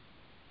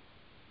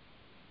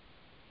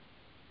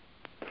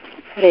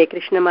 Hare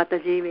Krishna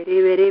Mataji,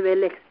 very, very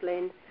well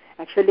explained.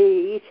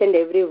 Actually, each and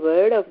every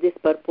word of this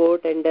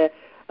purport, and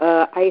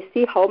I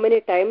see how many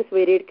times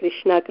we read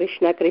Krishna,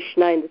 Krishna,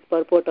 Krishna in this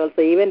purport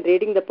also. Even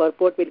reading the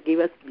purport will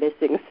give us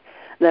blessings.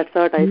 That's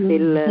what I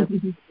feel. As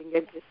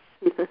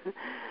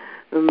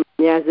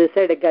I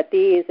said,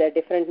 Gati is a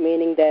different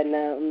meaning than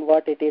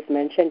what it is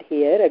mentioned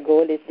here. A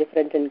goal is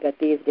different and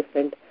Gati is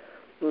different.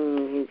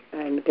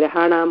 and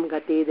grahanam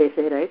gati, they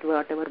say, right?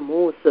 Whatever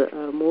moves,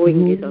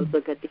 moving is also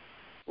gati.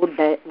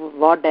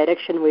 What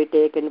direction we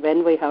take and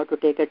when we have to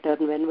take a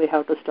turn, when we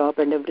have to stop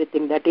and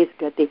everything, that is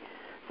gati.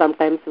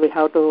 Sometimes we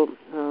have to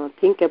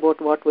think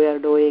about what we are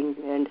doing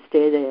and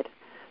stay there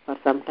for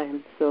some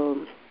time. So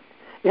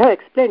you have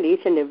explained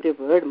each and every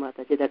word,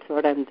 Mataji. That's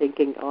what I'm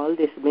thinking. All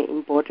these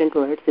important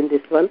words in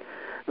this one.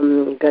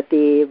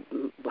 Gati,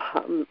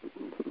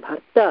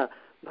 bharta.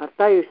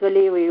 Bharta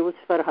usually we use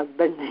for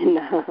husband in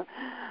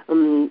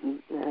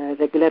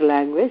regular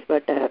language,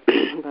 but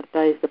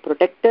bharta is the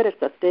protector,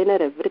 sustainer,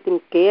 everything,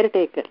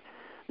 caretaker.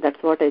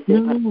 That's what I say.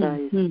 Bharta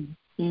is.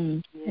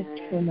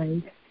 That's so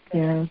nice.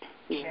 Yeah.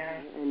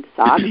 And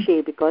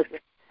sakshi, because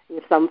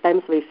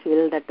sometimes we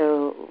feel that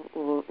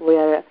we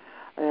are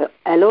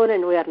alone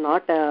and we are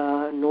not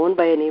known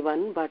by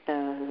anyone, but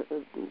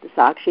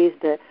sakshi is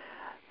the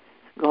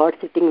God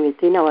sitting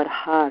within our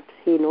hearts.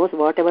 He knows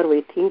whatever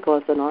we think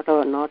also,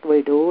 not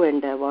we do,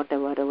 and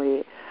whatever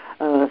we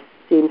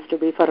seems to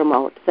be from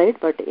outside,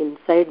 but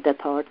inside the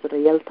thoughts,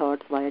 real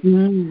thoughts.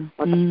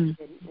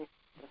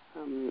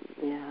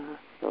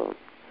 So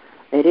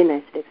very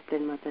nicely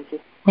explained, Mataji.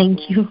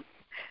 Thank you.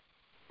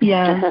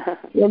 Yeah.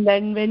 And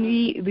then when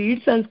we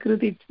read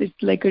Sanskrit, it's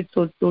like it's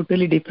so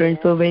totally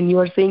different. So when you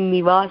are saying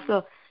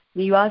Nivasa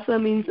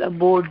means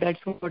abode. That's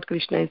what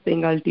Krishna is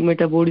saying. Ultimate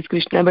abode is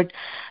Krishna. But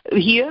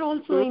here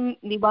also in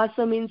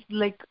Nivasa means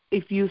like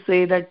if you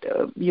say that,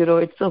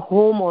 it's a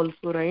home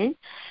also, right?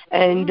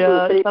 And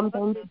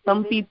sometimes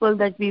some people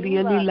that we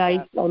really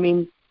like,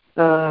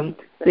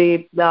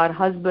 say our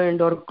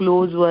husband or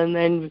close one,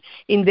 and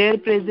in their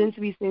presence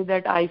we say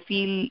that I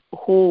feel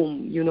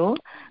home, you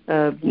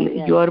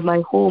are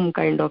my home,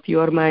 kind of, you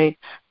are my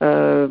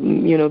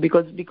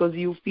because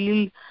you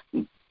feel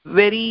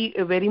very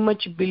very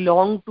much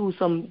belong to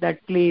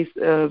that place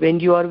when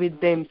you are with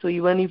them. So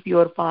even if you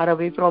are far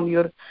away from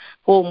your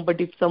home, but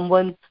if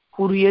someone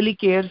who really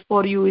cares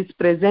for you is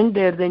present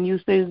there, then you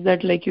say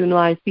that like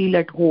I feel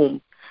at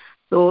home.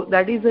 So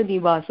that is a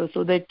nivasa.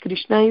 So that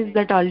Krishna is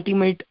that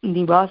ultimate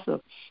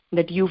nivasa,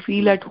 that you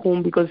feel at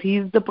home because he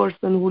is the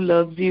person who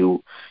loves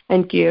you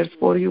and cares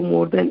for you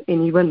more than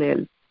anyone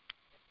else.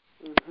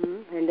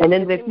 And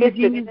then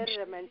refugee is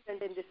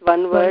mentioned in this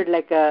one word,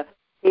 like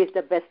he is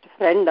the best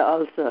friend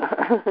also.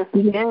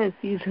 Yes,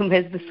 he is the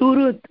best.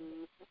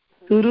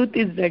 Surut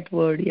is that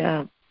word.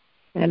 Yeah,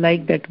 I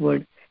like that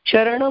word.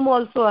 Sharanam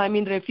also,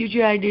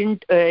 refugee I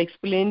didn't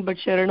explain, but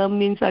Sharanam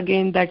means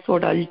again that's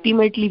what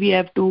ultimately we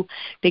have to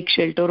take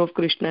shelter of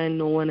Krishna and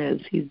no one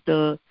else. He's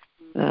the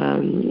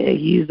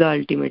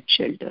ultimate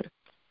shelter.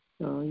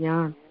 So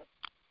yeah.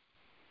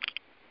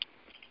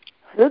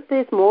 Hrut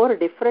is more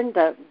different,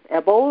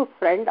 above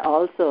friend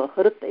also.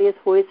 Hrut is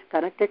who is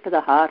connected to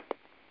the heart.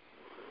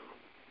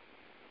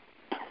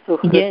 So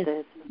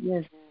Hrut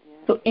yes.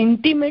 So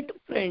intimate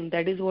friend,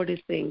 that is what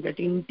it's saying. That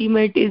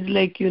intimate is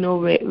like,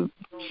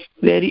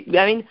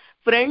 very,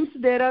 friends,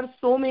 there are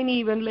so many,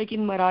 even like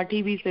in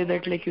Marathi we say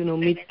that like,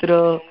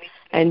 mitra,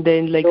 and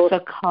then like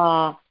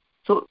sakha.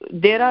 So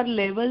there are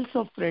levels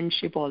of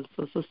friendship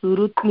also. So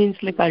surut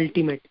means like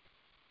ultimate.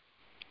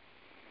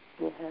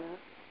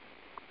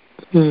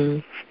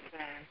 Yes,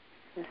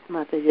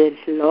 Mataji, there is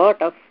a lot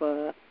of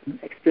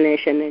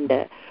explanation and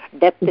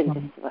depth in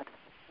this verse.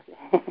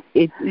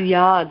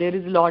 There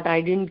is a lot.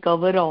 I didn't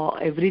cover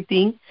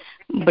everything,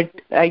 but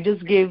I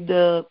just gave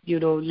the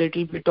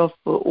little bit of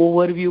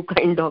overview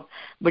kind of.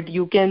 But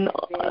you can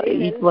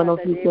each one of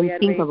you can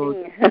think about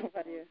it.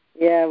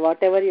 Yeah,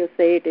 whatever you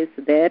say, it is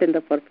there in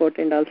the purport,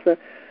 and also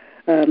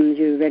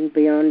you went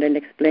beyond and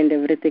explained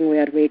everything. We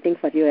are waiting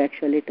for you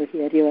actually to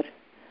hear your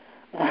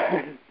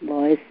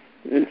voice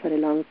for a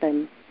long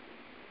time.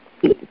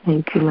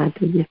 Thank you,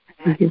 Mataji.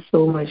 Thank you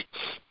so much.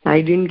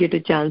 I didn't get a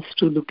chance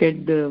to look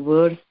at the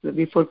verse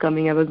before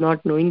coming. I was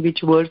not knowing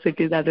which verse it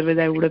is. Otherwise,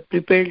 I would have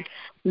prepared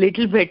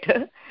little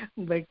better.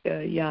 But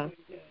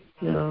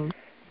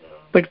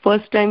but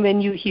first time when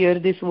you hear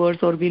this verse,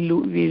 or we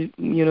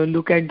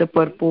look at the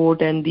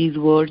purport and these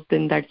words,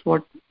 then that's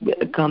what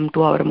come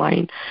to our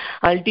mind.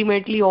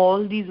 Ultimately,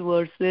 all these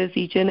verses,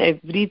 each and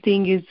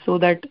everything is so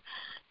that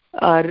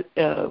our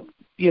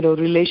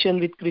relation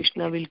with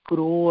Krishna will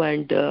grow,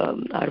 and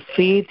our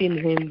faith in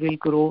him will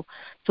grow.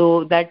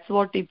 So that's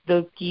what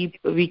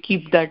we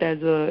keep that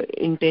as a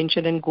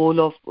intention and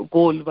goal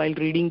while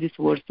reading these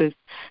verses,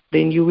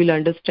 then you will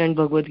understand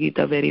Bhagavad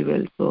Gita very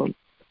well. So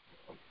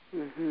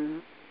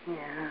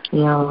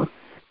yeah.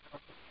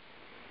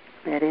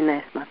 Very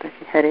nice,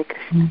 Mataji. Hare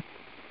Krishna.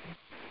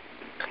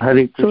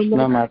 Hare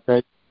Krishna,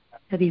 Mataji.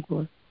 Hare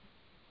Bol.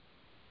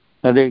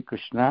 Hare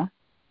Krishna.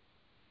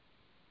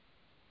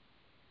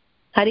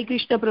 Hare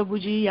Krishna,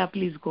 Prabhuji. Yeah,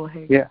 please go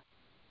ahead.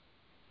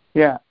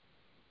 Yeah.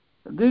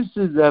 This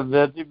is a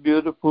very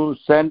beautiful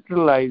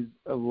centralized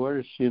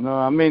verse,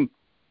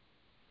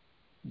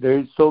 there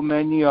is so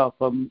many of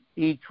them,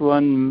 each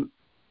one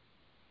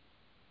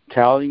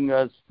telling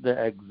us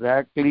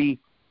exactly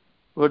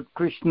what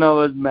Krishna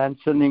was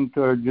mentioning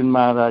to Arjuna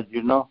Maharaj,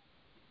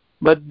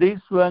 But this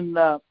one,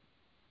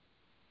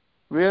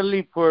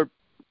 really for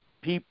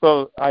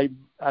people,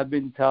 I've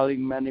been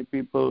telling many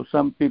people,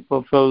 some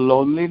people feel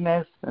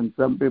loneliness and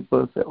some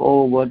people say,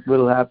 oh, what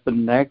will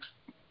happen next?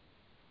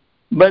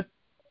 But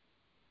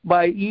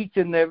by each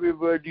and every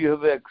word you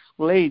have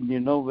explained,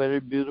 very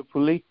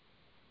beautifully.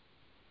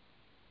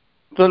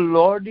 The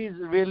Lord is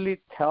really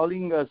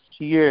telling us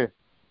here,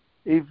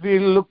 if we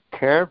look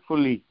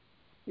carefully,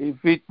 if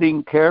we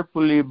think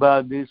carefully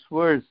about this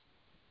verse,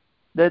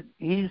 that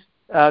He's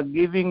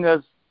giving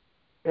us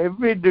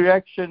every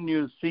direction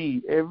you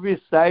see,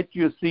 every sight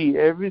you see,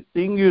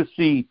 everything you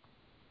see,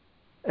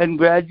 and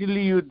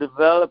gradually you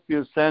develop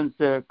your sense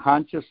or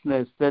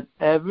consciousness that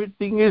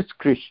everything is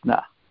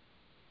Krishna.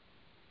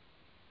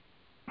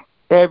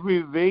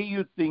 Every way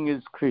you think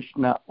is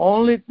Krishna.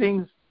 Only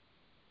things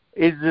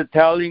is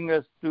telling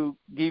us to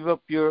give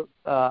up your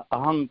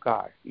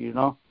ahankar,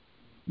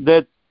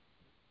 that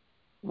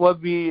what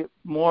we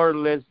more or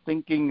less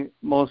thinking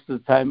most of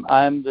the time,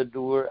 I am the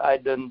doer, I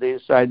done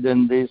this,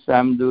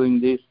 I'm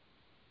doing this.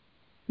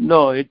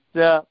 No, it's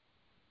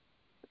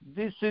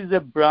this is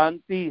a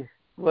Bhranti,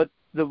 what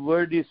the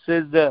word is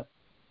says, the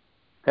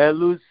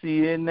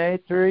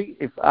hallucinatory,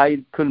 if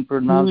I couldn't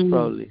pronounce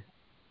probably.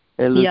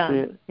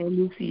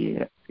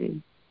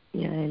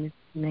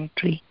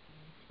 Hallucinatory.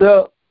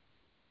 So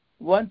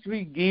once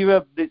we give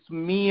up this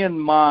me and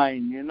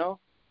mine,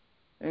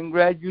 and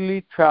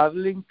gradually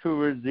traveling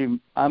towards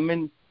Him. I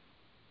mean,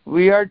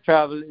 we are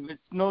traveling.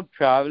 It's no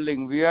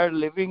traveling. We are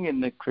living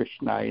in the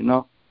Krishna,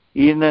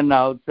 in and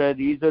outside,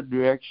 either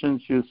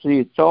directions you see.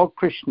 It's all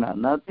Krishna,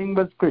 nothing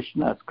but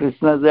Krishna.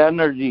 Krishna's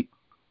energy.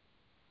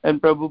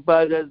 And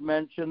Prabhupada has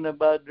mentioned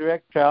about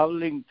direct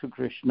traveling to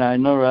Krishna,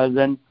 rather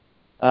than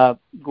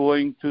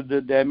going to the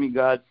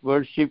demigods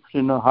worships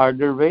in a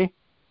harder way.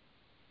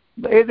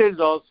 It is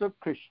also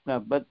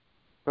Krishna, but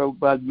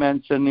Prabhupada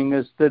mentioning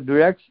is the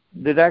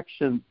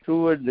direction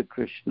toward the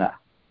Krishna.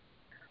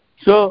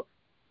 So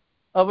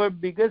our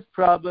biggest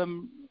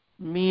problem,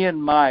 me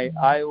and my,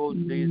 I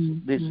own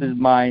this is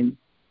mine,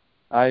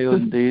 I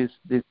own this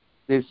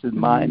is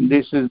mine,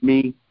 this is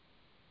me.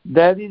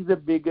 That is the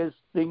biggest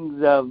thing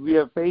that we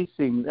are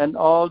facing, and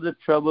all the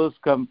troubles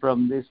come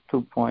from these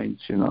 2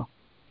 points, So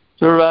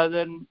rather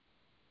than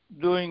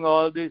doing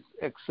all this,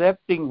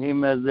 accepting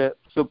Him as a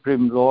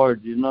Supreme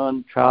Lord,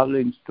 and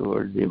traveling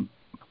towards Him.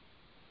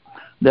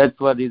 That's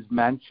what is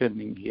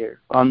mentioning here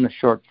on the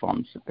short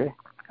forms, okay?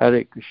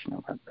 Hare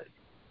Krishna.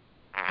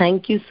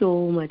 Thank you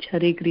so much.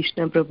 Hare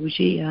Krishna,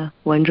 Prabhuji. Yeah,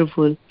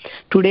 wonderful.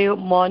 Today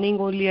morning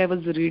only I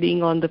was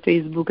reading on the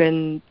Facebook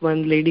and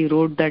one lady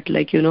wrote that,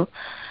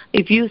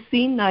 if you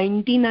see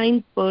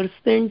 99%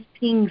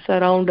 things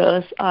around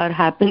us are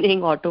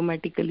happening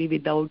automatically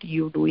without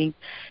you doing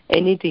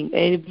anything.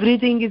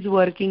 Everything is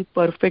working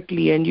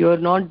perfectly and you're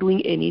not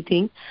doing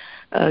anything,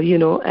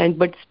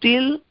 but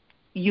still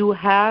you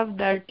have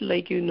that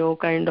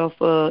kind of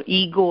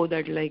ego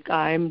that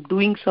I'm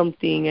doing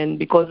something and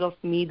because of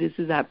me this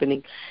is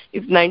happening.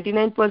 If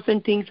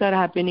 99% things are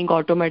happening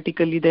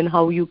automatically, then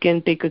how you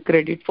can take a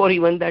credit for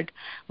even that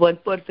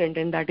 1%?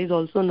 And that is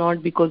also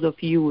not because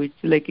of you. It's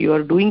like you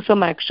are doing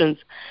some actions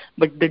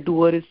but the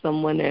doer is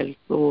someone else.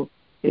 So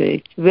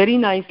it's very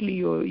nicely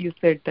you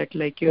said that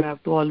you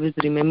have to always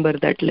remember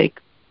that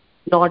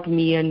not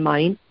me and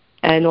mine.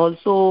 And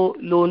also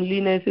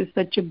loneliness is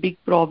such a big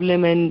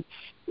problem, and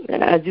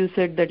as you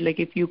said that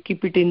if you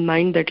keep it in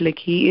mind that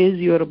He is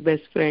your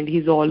best friend,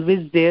 He's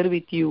always there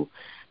with you,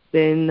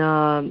 then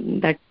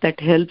that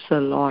helps a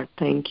lot.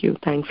 Thank you.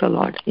 Thanks a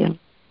lot.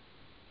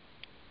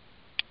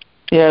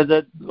 Yeah,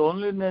 that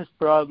loneliness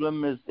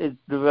problem is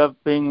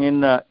developing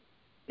in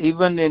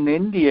even in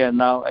India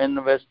now. In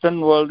the Western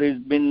world,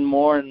 it's been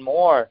more and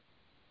more.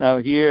 Now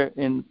here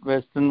in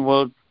Western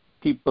world,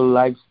 people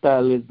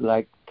lifestyle is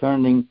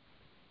turning.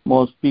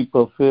 Most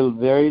people feel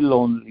very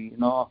lonely,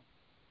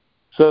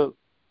 So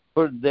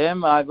for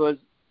them, I was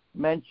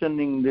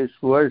mentioning this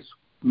verse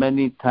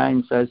many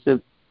times. I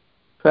said,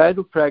 try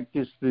to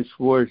practice this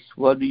verse.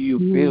 What do you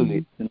feel?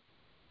 It's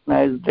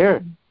nice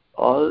there.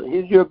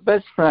 He's your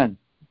best friend.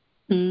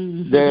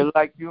 They're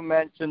like you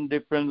mentioned,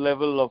 different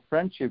level of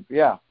friendship.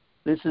 Yeah,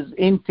 this is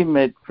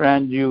intimate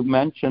friend you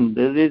mentioned.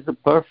 That is a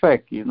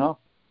perfect,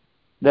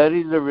 That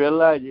is the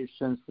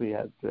realization we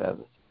have to have.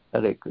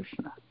 Hare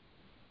Krishna.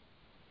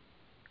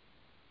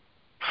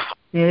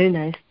 Very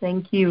nice.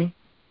 Thank you.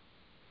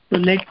 So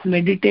let's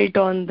meditate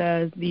on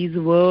these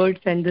words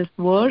and this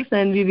verse,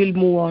 and we will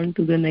move on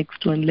to the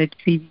next one. Let's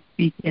see if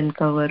we can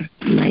cover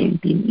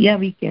 19. Yeah,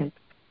 we can.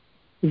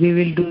 We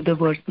will do the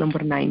verse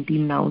number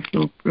 19 now.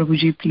 So,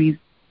 Prabhuji, please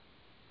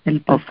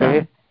help us.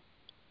 Okay.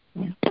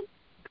 A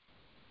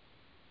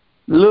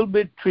little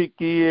bit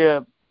tricky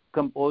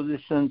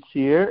compositions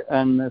here,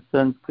 and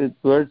Sanskrit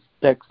words,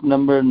 text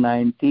number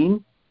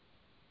 19.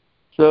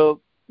 So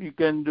you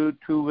can do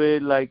 2 way,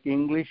 like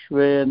English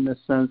way and the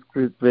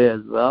Sanskrit way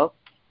as well.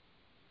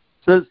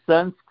 So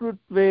Sanskrit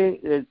way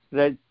it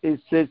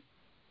says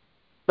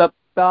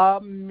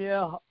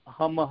tapamya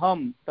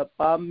hamaham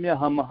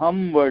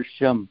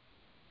varsham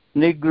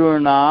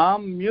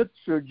nigrunam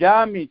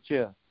yutsujami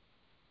cha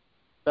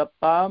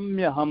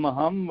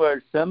तपाम्यहमहं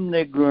वर्षं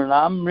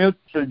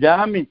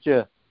निगृह्णाम्युत्सृजामि च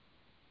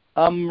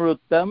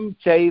अमृतं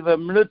चैव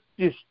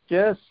मृत्युश्च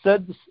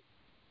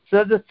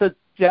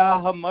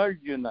सदसत्याहम्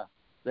Arjuna.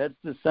 That's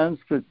the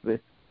Sanskrit way.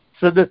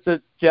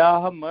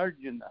 Sadasatyaham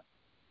Arjuna.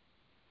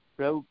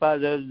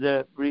 Prabhupada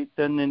has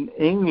written in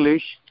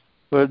English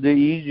for the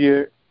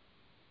easier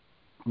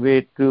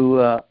way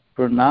to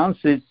pronounce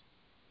it.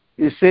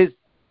 It says,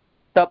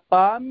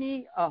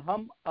 Tapami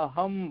aham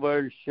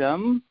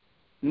varsham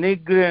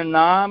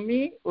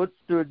nigranami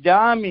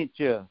utstrujami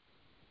cha.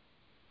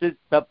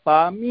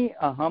 Tapami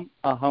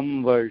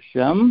aham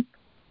varsham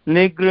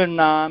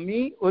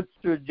nigranami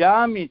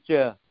utstrujami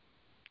cha.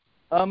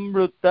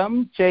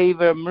 Amrutam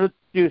chaiva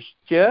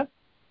mrityuscha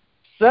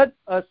sat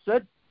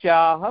asat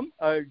chaham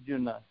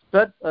Arjuna.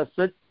 Sat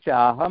asat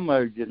chaham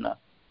Arjuna.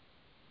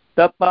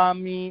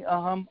 Tapami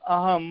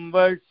aham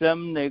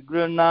varsham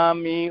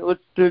nigranami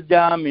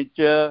utstrujami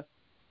cha.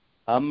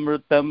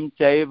 Amrutam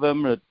chaiva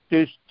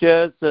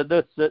mrityuscha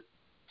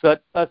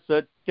sat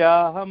asat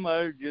chaham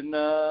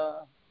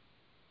Arjuna.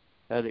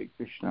 Hare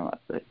Krishna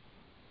Mataji.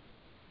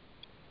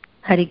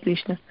 Hare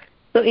Krishna.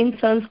 So in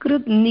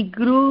Sanskrit,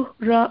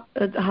 Nigruha,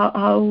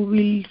 how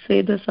will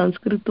say the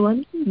Sanskrit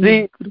one?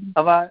 See,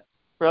 our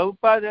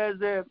Prabhupada has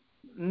a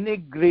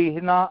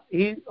Nigrihna.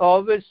 He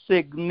always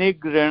say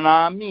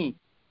Nigranami.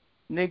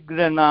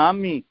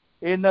 Nigranami.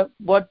 In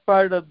what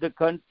part of the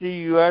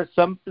country you are?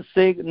 Some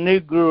say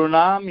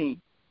Nigrunami.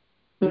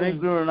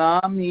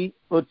 Nigrunami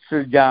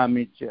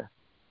Utsrajami cha.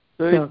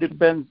 So it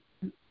depends.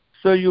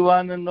 So you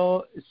want to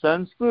know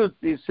Sanskrit?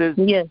 He says,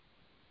 yes.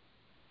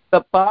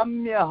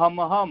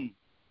 Tapamyaham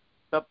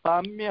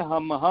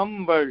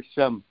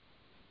varsham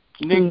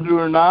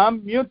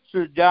nigrunam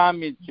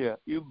myutsujami cha.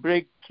 You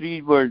break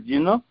 3 words, you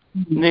know.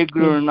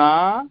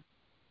 Nigrunam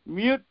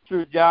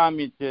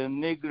myutsujami cha.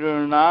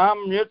 Nigrunam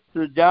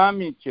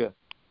myutsujami cha.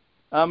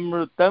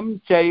 Amrutam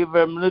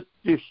chaiva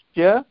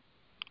mrityuscha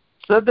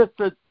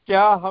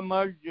sadasatyaham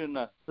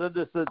Arjuna.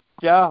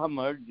 Sadasatyaham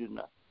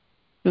Arjuna.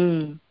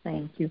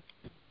 Thank you.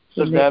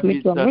 So let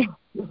me try.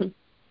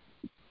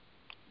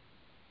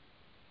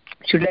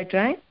 Should I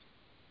try?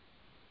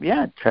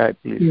 Yeah, try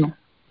please.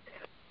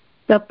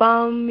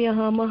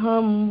 Tapamyaham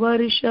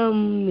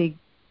varsham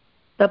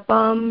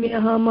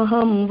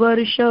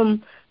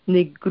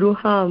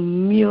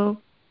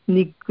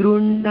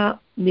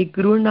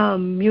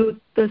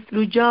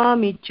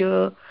nigrunamyutasrujami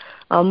cha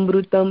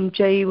amrutam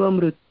chaiva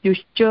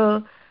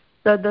mrityuscha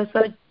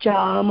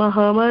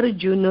sadasachamaham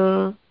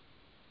Arjuna.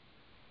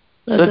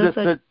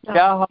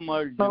 Sadasachyaham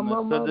Arjuna.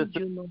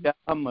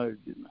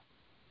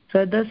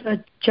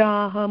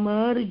 Sadasachyaham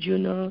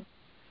Arjuna.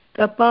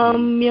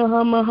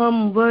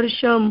 Tapamyaham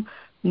varsham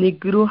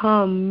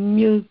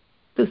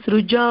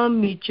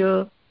nigruhamyutasrujami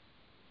cha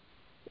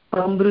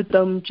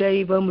amrutam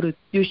chaiva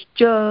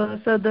mrityuscha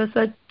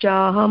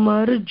sadasachyaham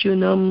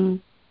Arjunam.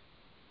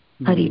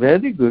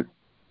 Very good.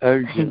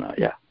 Arjuna,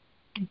 yeah.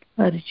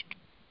 Arjuna.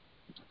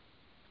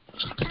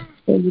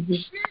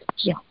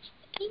 Yeah.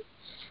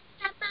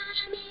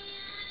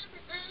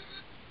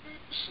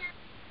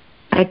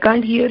 I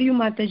can't hear you,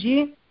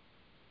 Mataji.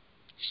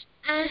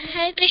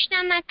 Hare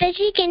Krishna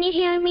Mataji, can you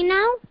hear me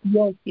now?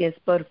 Yes,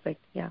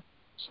 perfect. Yeah.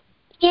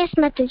 Yes,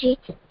 Mataji.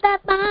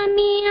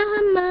 Tapami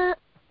aham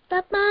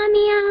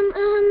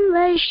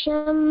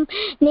varsham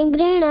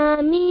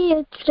nigranami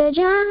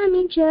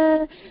utsrajami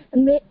cha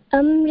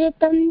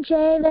amritam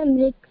chaiva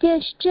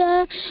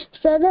mrityuscha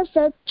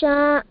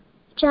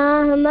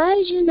sadasachyaham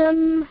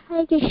Arjunam.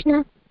 Hare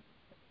Krishna.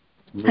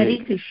 Hare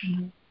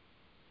Krishna.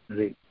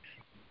 Great.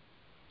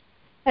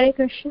 Hare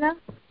Krishna.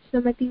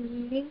 Sumati is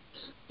reading.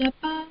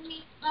 Tapami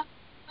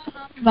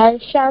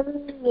varsham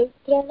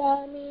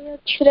nigranami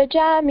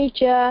utsrajami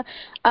cha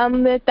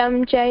amritam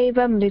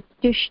chaiva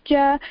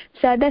mrityuscha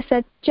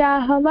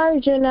sadasachyaham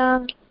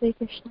Arjuna. Hare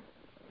Krishna.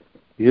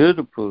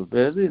 Beautiful,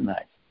 very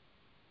nice.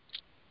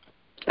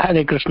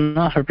 Hare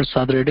Krishna, Har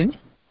Prasad reading.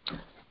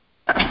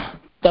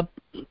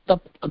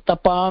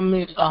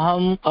 Tapami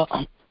aham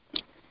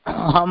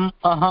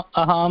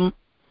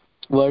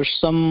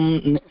varsham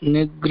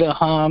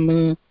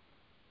nigrahami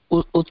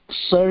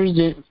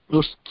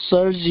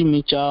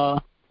utsarjimi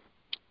cha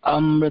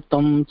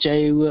amritam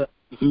chaiva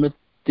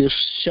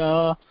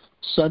mrityuscha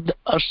sad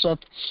asat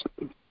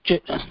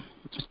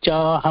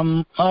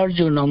chaham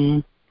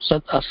Arjunam.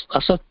 Sad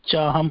asat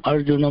chaham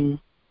Arjunam.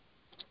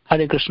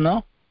 Hare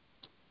Krishna.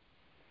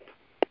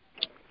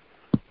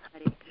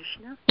 Hare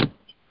Krishna.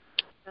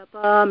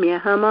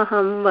 Tapamyaham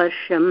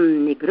varsham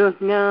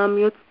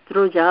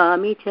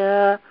nigruhnamyutsrujami cha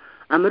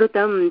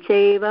amrutam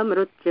chaiva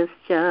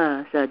mrityuscha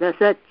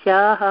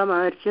sadasachyaham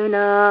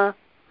Arjuna.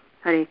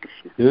 Hare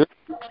Krishna.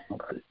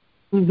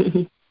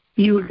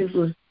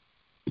 Beautiful.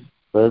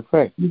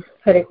 Perfect.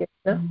 Hare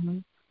Krishna.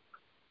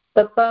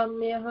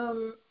 Tapamyaham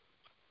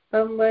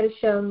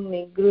varsham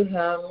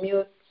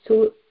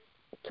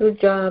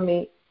nigruhamyutsrujami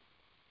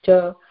cha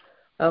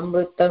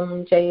amrutam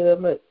chaiva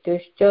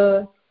mrityuscha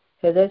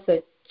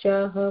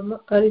sadasachyaham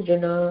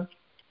Arjuna.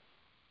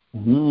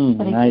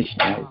 Nice.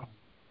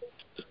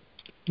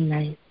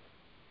 Nice.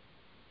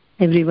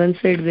 Everyone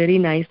said very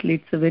nicely.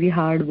 It's a very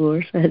hard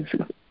verse.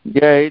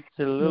 Yeah, it's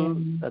a little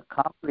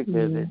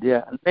complicated.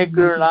 Yeah,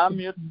 Nigrunam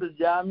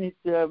Yuttajami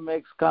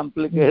makes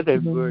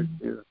complicated words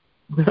here.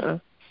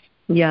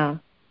 Yeah.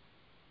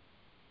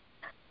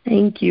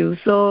 Thank you.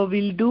 So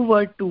we'll do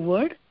word to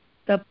word.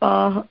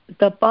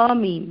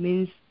 Tapami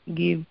means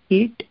give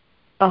heat.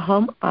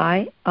 Aham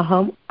I.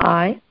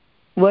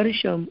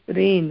 Varsham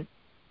rain.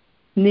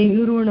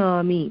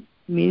 Nigrunami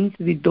means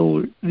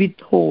withhold.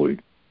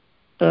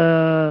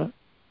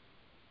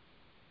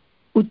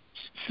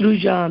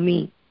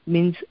 Utsrujami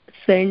means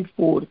send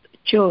forth.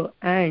 Cha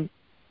and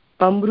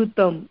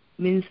Amrutam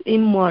means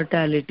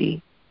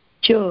immortality.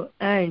 Cha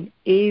and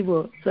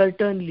Eva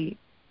certainly.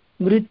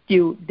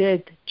 Mrityu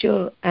death.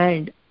 Cha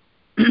and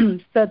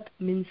Sat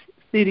means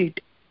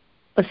spirit.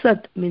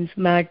 Asat means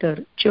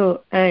matter. Cha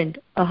and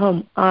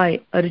Aham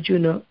I.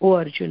 Arjuna, O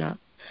Arjuna.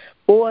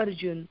 O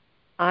Arjun,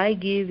 I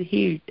give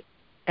heat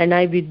and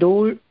I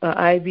withhold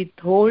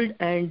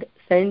and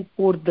send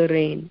forth the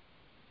rain.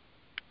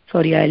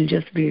 Sorry, I'll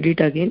just read it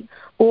again.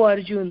 O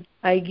Arjun,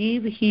 I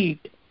give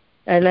heat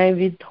and I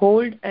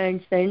withhold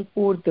and send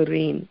forth the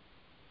rain.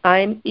 I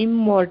am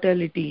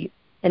immortality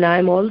and I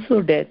am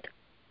also death.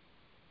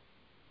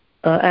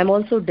 I am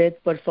also death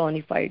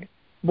personified.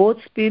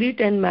 Both spirit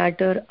and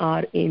matter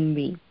are in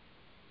me.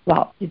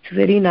 Wow, it's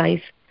very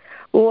nice.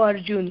 O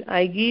Arjun,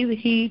 I give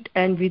heat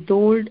and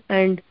withhold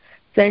and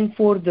send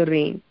forth the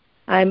rain.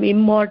 I am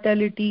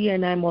immortality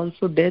and I am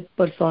also death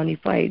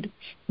personified.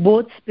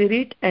 Both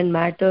spirit and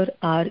matter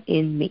are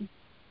in me.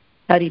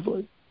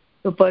 Haribol.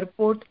 So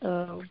purport,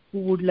 who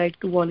would like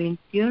to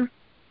volunteer?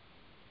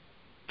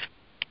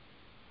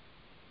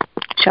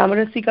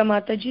 Shamarasika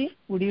Mataji,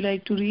 would you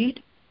like to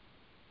read?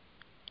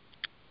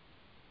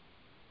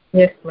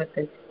 Yes,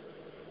 Mataji.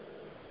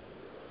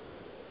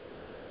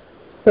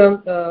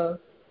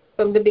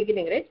 From the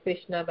beginning, right?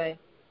 Krishna by.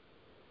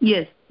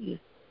 Yes.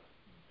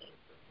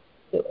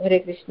 So, Hare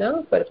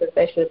Krishna, purport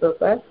by Srila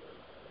Prabhupada.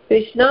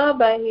 Krishna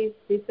by his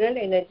different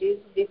energies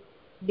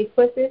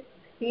diffuses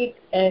heat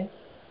and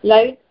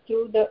light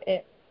through the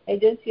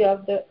agency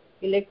of the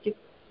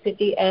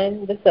electricity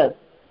and the sun.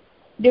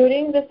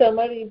 During the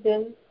summer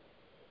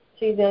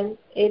season,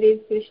 it is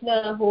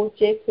Krishna who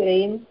checks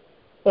rain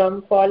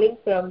from falling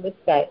from the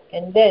sky,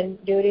 and then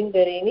during the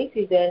rainy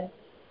season,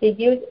 he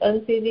gives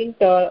unceasing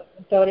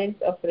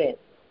torrents of rain.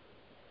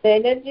 The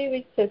energy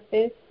which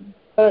sustains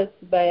us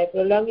by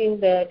prolonging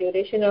the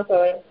duration of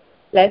our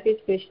life is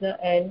Krishna,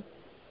 and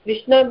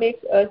Krishna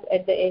makes us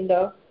at the end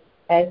of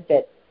as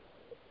death.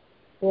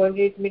 You want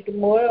to read me to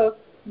more of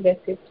that's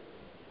it?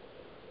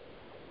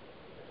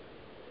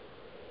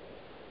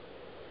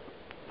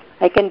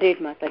 I can read,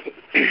 Mataji.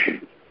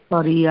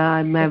 Sorry,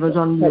 I was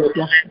on mute.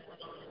 Yeah.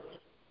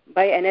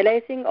 By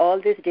analyzing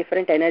all these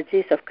different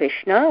energies of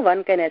Krishna,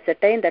 one can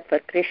ascertain that for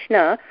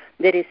Krishna,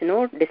 there is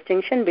no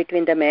distinction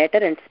between the matter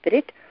and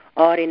spirit,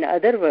 or in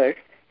other words,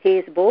 he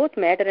is both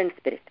matter and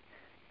spirit.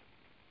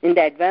 In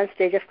the advanced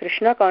stage of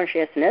Krishna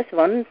consciousness,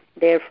 one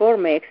therefore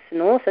makes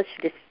no such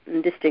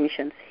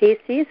distinctions. He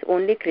sees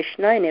only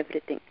Krishna in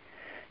everything.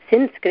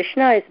 Since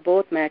Krishna is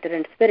both matter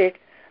and spirit,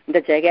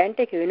 the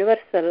gigantic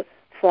universal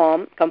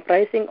form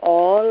comprising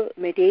all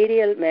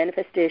material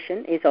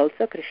manifestation is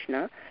also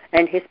Krishna,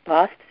 and his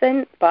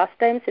pastimes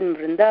in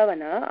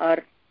Vrindavana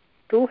are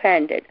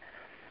two-handed.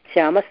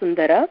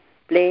 Shyamasundara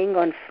playing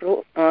on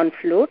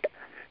flute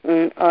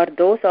are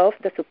those of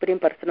the Supreme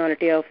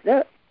Personality of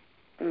the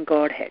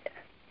Godhead.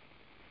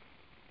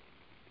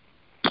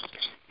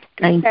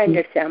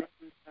 Two-handed Shyamasundara.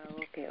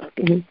 Okay.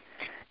 Mm-hmm.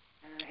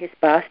 His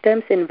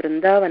pastimes in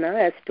Vrindavana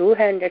as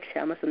two-handed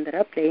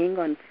Shyamasundara playing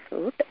on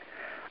flute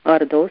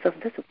are those of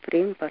the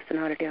Supreme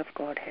Personality of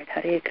Godhead.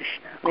 Hare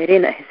Krishna. Very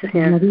nice.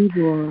 Yeah.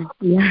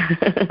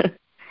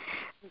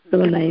 So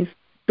nice.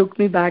 Took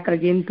me back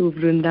again to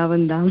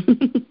Vrindavan Dham.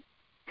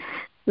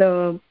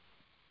 So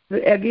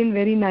again,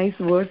 very nice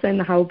verse,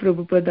 and how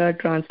Prabhupada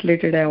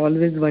translated, I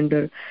always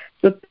wonder.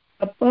 So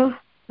tapa,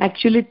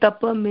 actually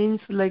tapa means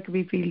like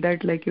we feel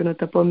that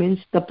tapa means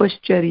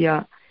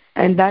tapascharya,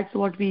 and that's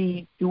what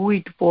we do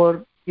it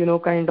for,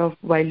 kind of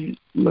while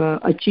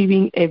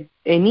achieving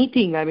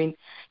anything. I mean,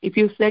 if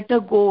you set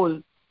a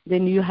goal,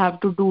 then you have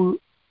to do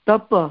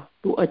tapa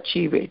to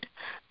achieve it.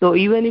 So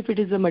even if it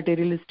is a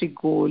materialistic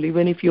goal,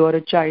 even if you are a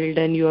child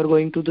and you are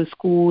going to the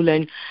school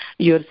and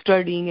you're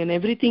studying and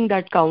everything,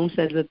 that counts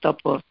as a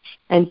tapa.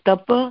 And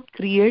tapa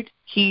creates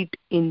heat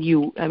in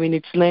you. I mean,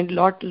 it's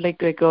not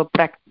like a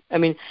practice. I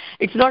mean,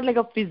 it's not like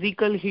a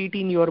physical heat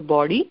in your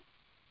body,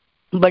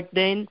 but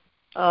then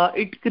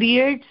it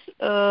creates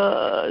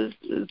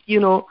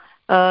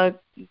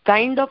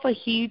kind of a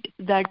heat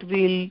that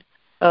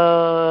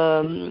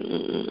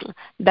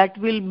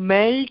will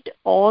melt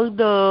all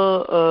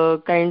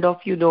the kind of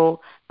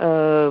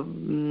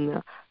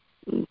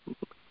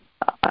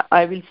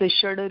I will say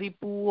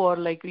shadaripu, or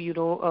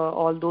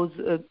all those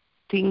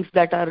things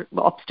that are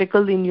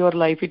obstacles in your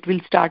life, it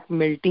will start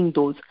melting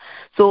those.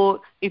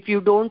 So if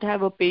you don't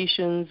have a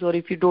patience, or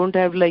if you don't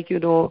have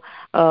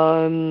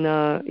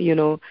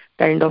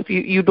kind of,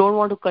 you don't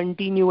want to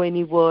continue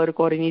any work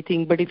or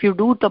anything, but if you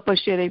do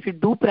tapasya, if you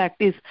do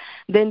practice,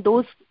 then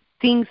those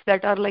things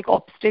that are like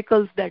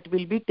obstacles, that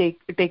will be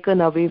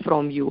taken away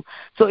from you.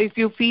 So if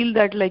you feel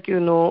that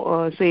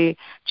say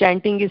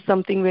chanting is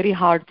something very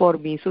hard for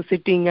me, so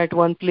sitting at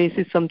one place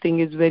is something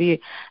is very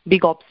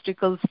big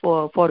obstacles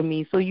for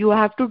me, so you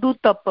have to do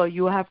tapa,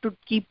 you have to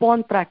keep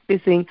on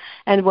practicing,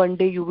 and one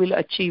day you will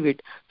achieve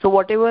it. So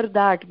whatever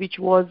that which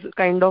was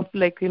kind of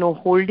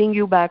holding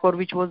you back, or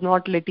which was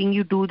not letting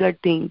you do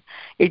that thing,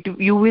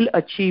 you will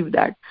achieve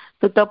that.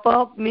 So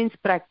tapa means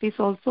practice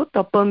also.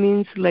 Tapa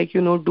means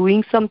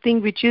doing something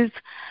which is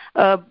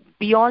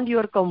beyond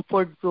your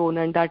comfort zone,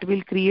 and that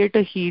will create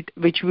a heat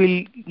which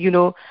will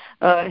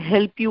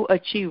help you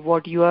achieve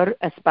what you are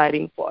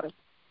aspiring for.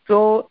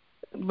 So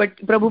but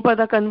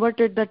Prabhupada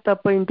converted that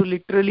tapa into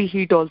literally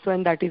heat also,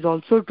 and that is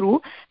also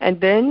true. And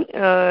then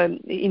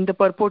in the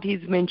purport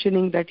he's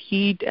mentioning that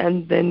heat,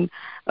 and then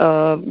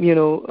kind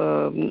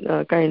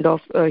of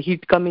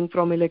heat coming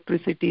from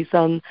electricity,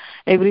 sun,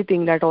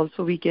 everything, that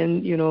also we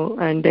can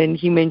and then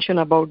he mentioned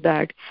about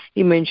that.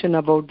 He mentioned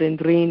about then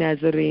rain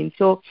as a rain.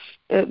 So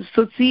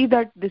see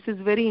that this is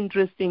very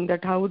interesting,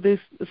 that how this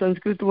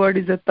Sanskrit word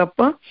is a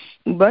tapa,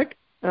 but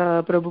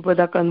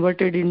Prabhupada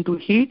converted into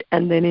heat.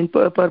 And then in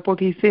purport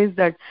he says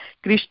that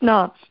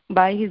Krishna,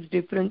 by his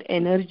different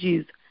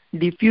energies,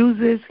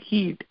 diffuses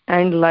heat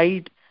and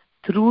light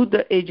through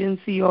the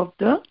agency of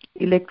the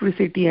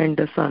electricity and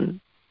the sun.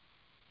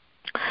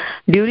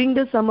 During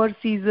the summer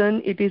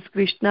season, it is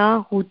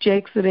Krishna who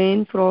checks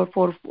rain for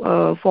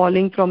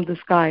falling from the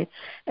sky,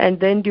 and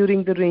then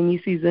during the rainy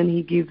season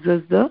he gives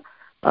us the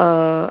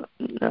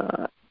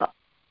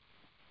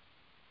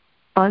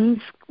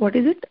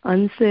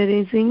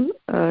unceasing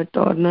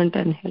torment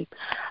and help.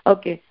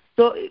 Okay,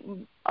 so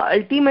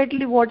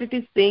ultimately what it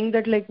is saying,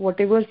 that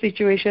whatever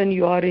situation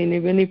you are in,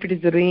 even if it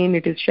is rain,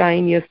 it is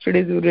shine.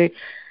 Yesterday's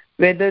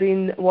weather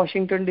in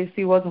Washington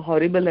DC was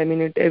horrible. I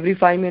mean, every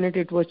 5 minutes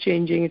it was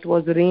changing. It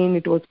was rain,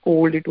 it was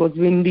cold, it was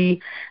windy.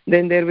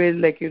 Then there were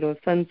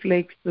sun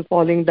flakes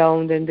falling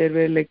down. Then there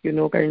were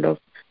kind of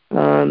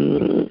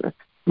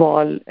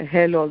small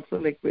hail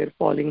also were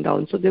falling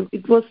down. So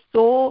it was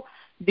so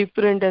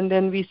different. And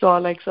then we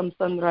saw some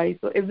sunrise.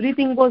 So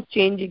everything was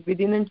changing.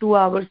 Within 2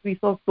 hours we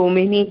saw so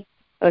many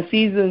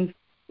seasons.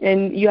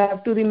 And you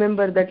have to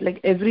remember that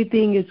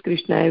everything is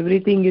Krishna,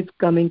 everything is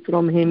coming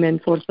from him, and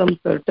for some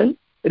certain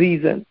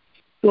reason.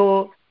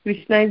 So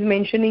Krishna is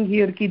mentioning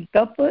here ki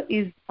tapa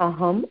is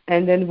aham,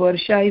 and then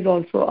varsha is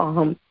also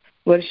aham.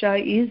 Varsha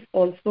is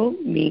also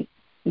me.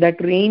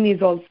 That rain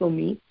is also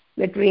me.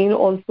 That rain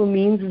also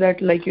means that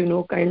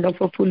kind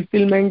of a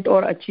fulfillment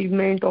or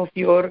achievement of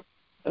your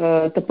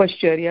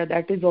tapasya.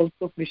 That is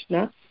also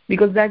Krishna,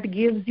 because that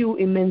gives you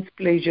immense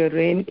pleasure.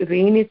 Rain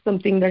is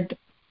something that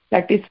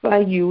satisfy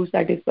your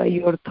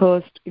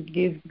thirst. It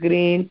gives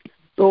grain.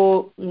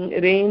 So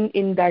rain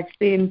in that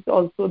sense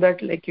also, that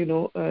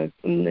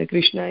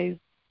Krishna is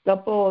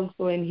tapa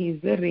also, and he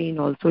is the rain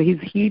also. His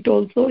heat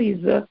also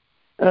is a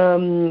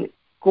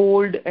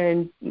cold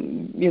and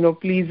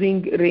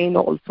pleasing rain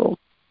also.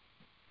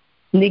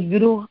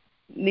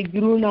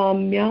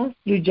 Nigrunamya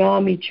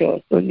srujami cha.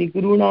 So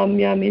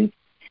nigrunamya means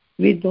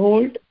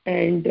withhold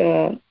and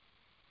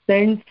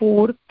send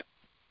forth.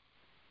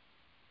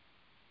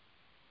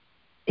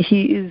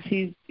 He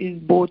is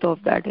both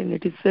of that, and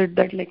it is said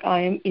that I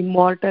am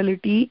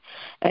immortality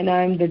and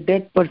I am the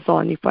death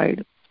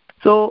personified.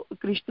 So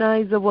Krishna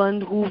is the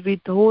one who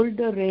withhold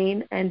the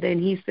rain, and then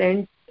he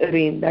sends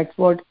rain. That's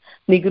what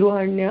Nigru,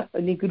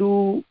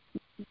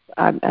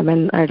 I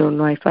mean, I don't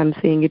know if I'm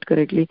saying it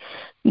correctly.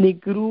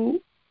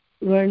 Nigruranya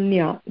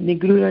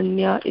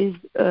is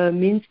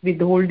means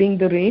withholding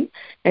the rain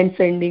and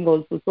sending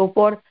also. So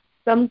for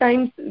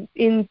sometimes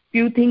in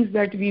few things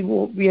that we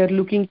are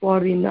looking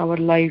for in our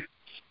life,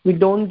 we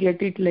don't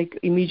get it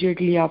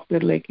immediately after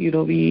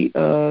we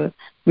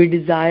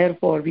desire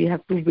for. We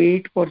have to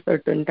wait for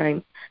certain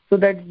time. So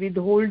that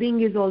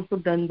withholding is also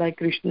done by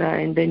Krishna,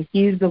 and then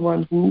he is the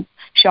one who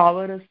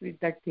showers us with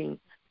that thing.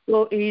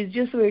 So he is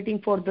just waiting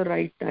for the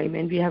right time,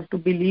 and we have to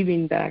believe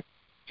in that.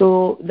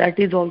 So that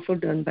is also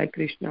done by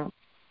Krishna.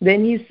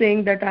 Then he is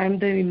saying that I am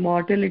the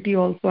immortality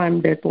also, I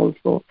am death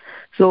also.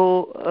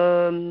 So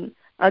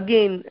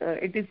again,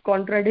 it is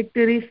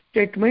contradictory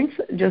statements,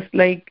 just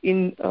like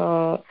in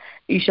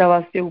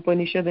Ishavasya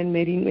Upanishad and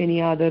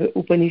many other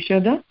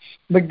Upanishads.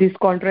 But these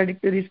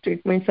contradictory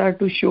statements are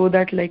to show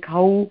that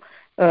how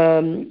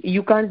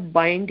you can't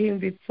bind him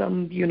with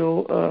some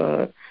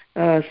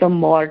some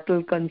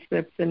mortal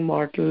concepts and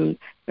mortal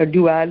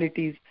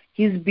dualities.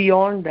 He's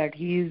beyond that.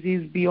 He's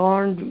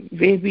beyond,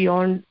 way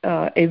beyond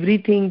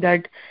everything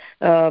that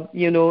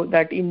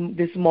that in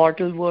this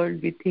mortal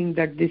world we think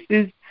that this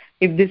is,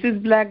 if this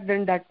is black,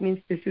 then that means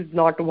this is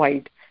not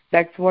white.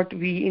 That's what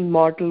we in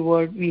mortal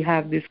world we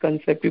have this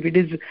concept. If it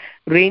is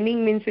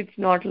raining means it's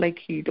not like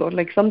heat or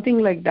like something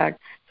like that.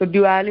 So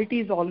duality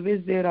is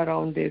always there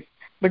around this.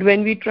 But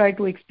when we try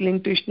to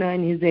explain Krishna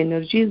and his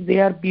energies, they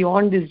are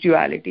beyond this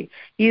duality.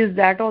 He is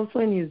that also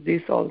and he is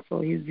this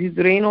also. He's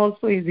rain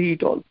also, he's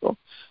heat also.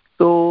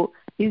 So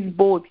he's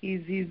both.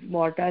 He's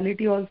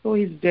mortality also,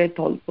 his death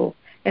also.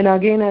 And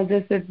again, as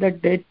I said,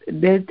 that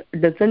death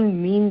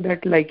doesn't mean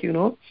that like,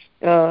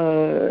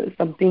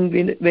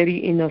 something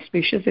very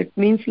inauspicious. It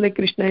means like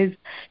Krishna is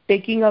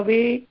taking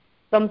away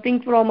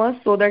something from us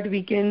so that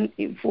he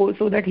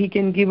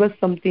can give us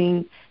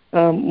something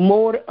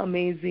more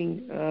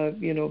amazing,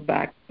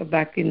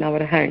 back in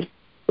our hand.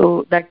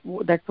 So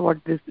that's what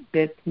this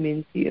death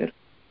means here.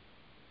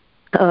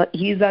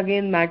 He is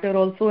again matter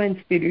also and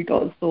spirit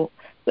also.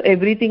 So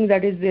everything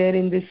that is there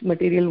in this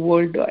material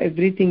world,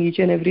 everything, each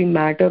and every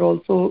matter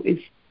also is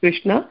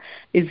Krishna,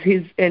 is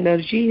his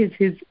energy, is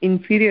his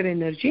inferior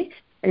energy,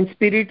 and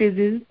spirit is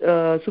his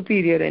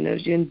superior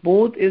energy. And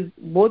both is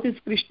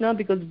Krishna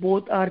because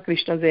both are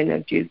Krishna's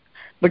energies.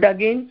 But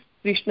again,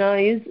 Krishna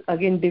is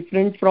again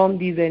different from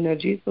these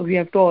energies. So we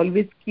have to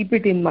always keep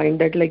it in mind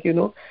that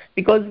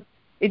because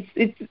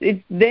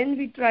it's then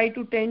we try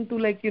to tend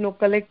to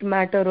collect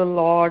matter a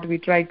lot. We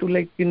try to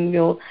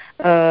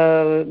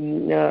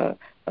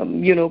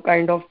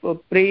kind of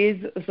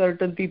praise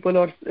certain people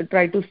or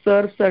try to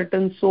serve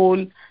certain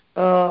soul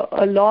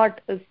a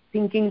lot,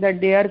 thinking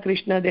that they are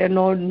Krishna. They are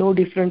no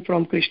different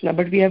from Krishna.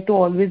 But we have to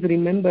always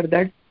remember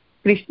that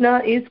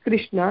Krishna is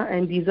Krishna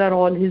and these are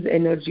all his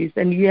energies,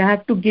 and you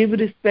have to give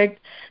respect.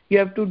 You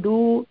have to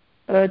do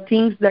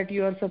things that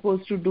you are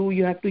supposed to do.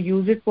 You have to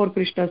use it for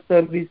Krishna's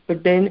service,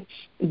 but then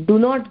do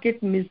not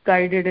get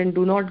misguided and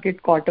do not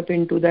get caught up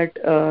into that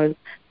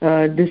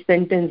this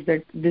sentence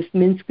that this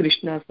means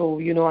Krishna, so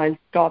I'll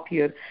stop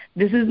here.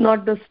 This is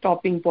not the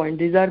stopping point.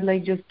 These are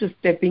like just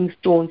stepping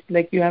stones.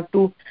 Like you have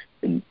to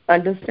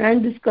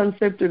understand this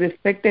concept,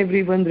 respect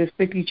everyone,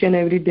 respect each and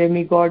every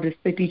demigod,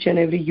 respect each and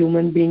every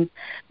human being.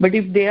 But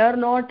if they are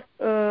not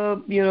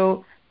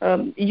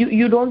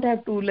you don't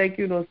have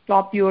to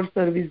stop your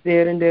service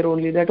there and there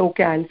only, that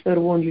okay, I'll serve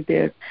only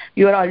there.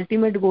 Your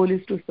ultimate goal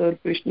is to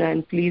serve Krishna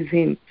and please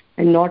him,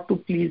 and not to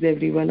please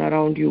everyone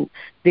around you.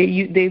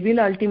 They will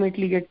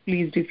ultimately get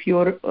pleased if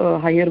your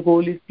higher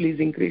goal is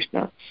pleasing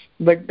Krishna,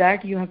 but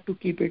that you have to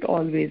keep it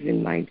always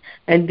in mind.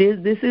 And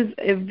this is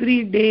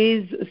every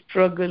day's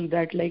struggle,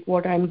 that like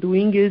what I'm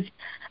doing is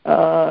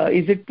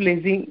it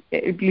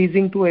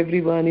pleasing to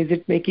everyone? Is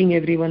it making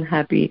everyone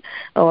happy,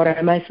 or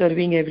am I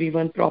serving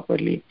everyone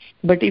properly?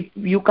 But if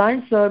you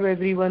can't serve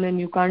everyone and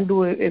you can't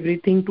do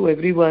everything to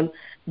everyone,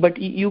 but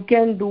you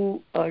can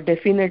do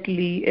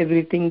definitely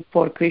everything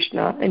for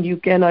Krishna, and you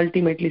can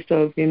ultimately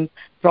serve him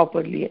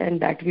properly, and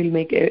that will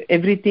make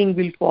everything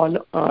will fall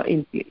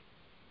in place.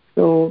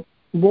 So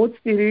both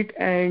spirit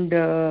and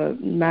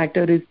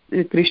matter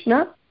is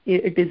Krishna.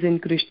 It is in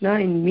Krishna,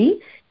 in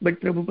me, but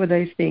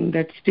Prabhupada is saying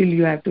that still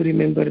you have to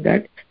remember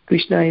that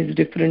Krishna is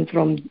different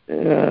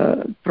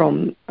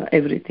from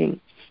everything.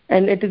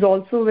 And it is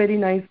also very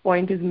nice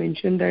point is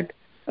mentioned that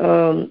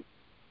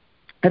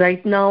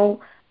right now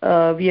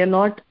we are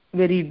not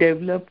very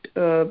developed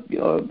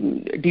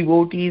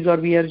devotees, or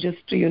we are just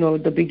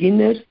the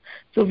beginners.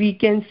 So we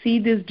can see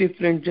this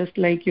different, just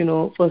like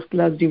first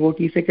class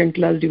devotee, second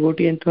class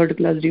devotee, and third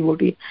class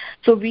devotee.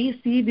 So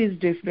we see this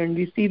different.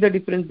 We see the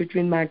difference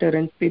between matter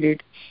and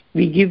spirit.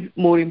 We give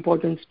more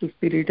importance to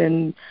spirit,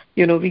 and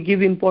we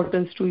give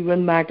importance to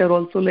even matter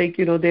also. Like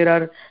there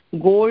are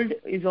gold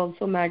is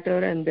also matter,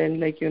 and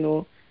then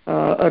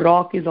a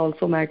rock is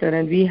also matter,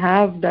 and we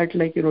have that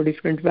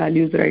different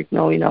values right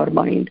now in our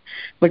mind.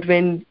 But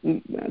when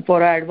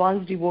for an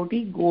advanced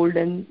devotee, gold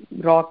and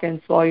rock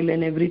and soil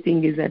and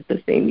everything is at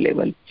the same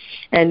level.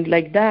 And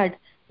like that,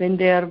 when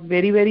they are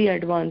very, very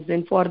advanced,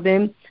 then for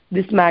them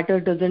this matter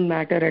doesn't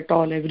matter at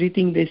all.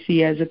 Everything they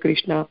see as a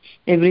Krishna,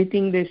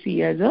 everything they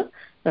see as a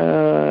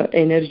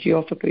energy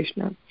of a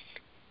Krishna.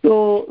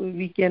 So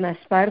we can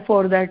aspire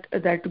for that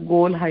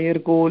goal, higher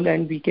goal,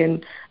 and we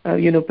can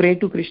pray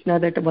to Krishna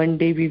that one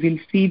day we will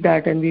see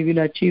that and we will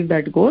achieve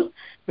that goal.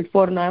 But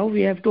for now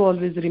we have to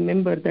always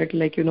remember that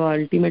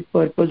ultimate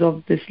purpose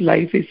of this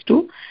life is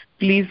to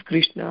please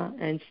Krishna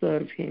and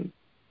serve him.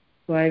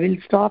 So I will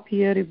stop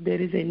here. If there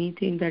is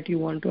anything that you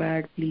want to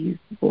add, please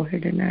go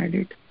ahead and add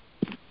it.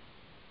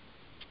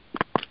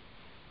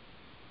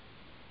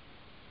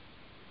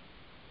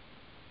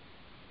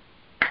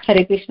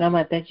 Hare Krishna,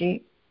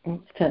 Mataji.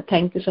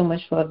 Thank you so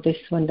much for this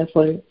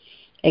wonderful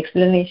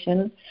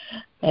explanation.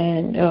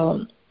 And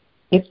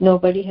if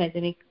nobody has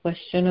any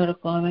question or a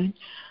comment,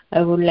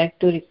 I would like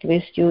to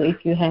request you,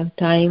 if you have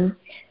time,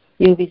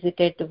 you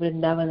visited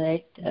Vrindavan,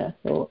 right?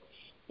 So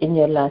in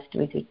your last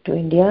visit to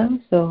India.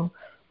 So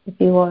if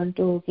you want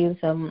to give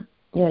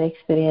your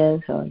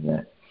experience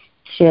or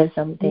share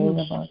something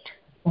about,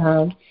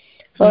 or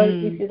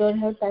if you don't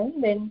have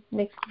time, then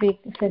next week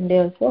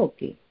Sunday also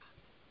okay.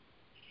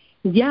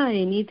 Yeah,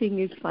 anything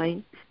is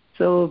fine.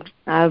 So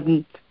I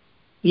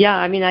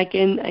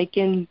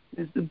can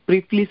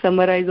briefly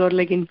summarize, or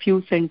like in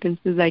few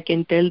sentences, I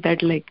can tell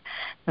that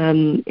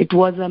it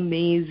was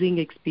amazing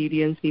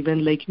experience.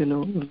 Even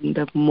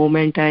the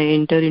moment I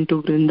enter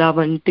into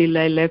Vrindavan till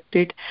I left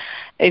it,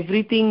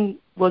 everything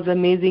was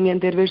amazing, and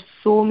there were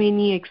so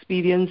many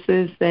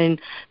experiences and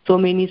so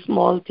many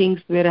small things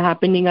were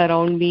happening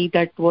around me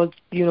that was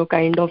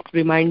kind of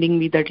reminding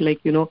me that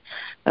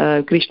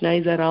Krishna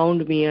is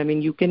around me. I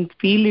mean, you can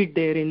feel it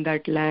there in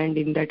that land,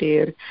 in that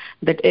air,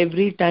 that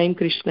every time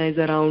Krishna is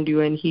around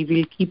you, and he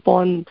will keep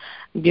on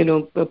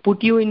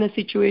put you in a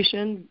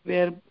situation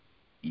where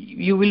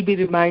you will be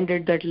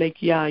reminded that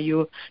you are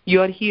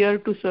here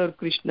to serve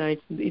Krishna.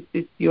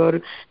 It's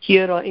you're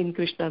here in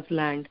Krishna's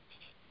land.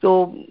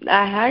 So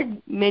I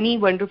had many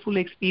wonderful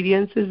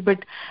experiences,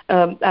 but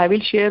I will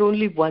share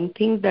only one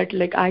thing, that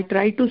I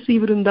try to see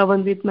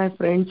Vrindavan with my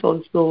friends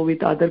also,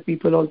 with other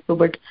people also,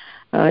 but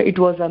it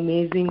was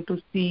amazing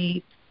to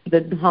see the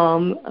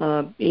dham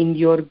in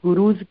your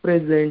guru's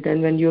present,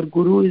 and when your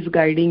guru is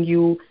guiding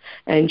you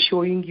and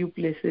showing you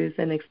places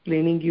and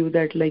explaining you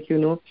that this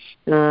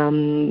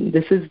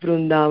is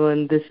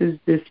Vrindavan, this is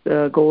this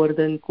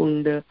Govardhan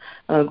Kund,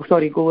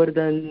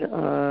 Govardhan,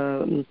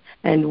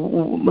 and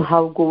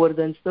how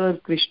Govardhan serves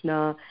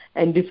Krishna,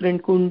 and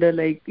different kunda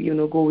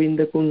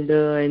Govinda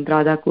Kunda and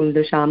Radha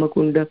Kunda, Shama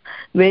Kunda.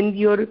 When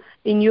you're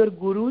in your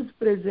guru's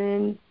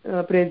presence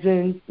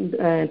and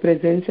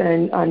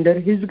under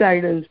his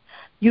guidance,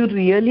 you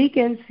really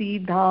can see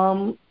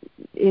dham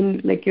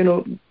in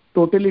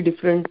totally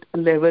different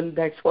level.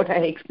 That's what I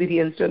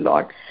experienced a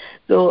lot.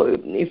 So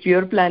if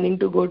you're planning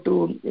to go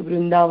to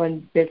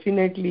Vrindavan,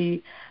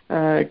 definitely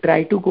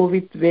try to go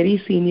with very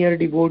senior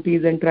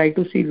devotees and try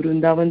to see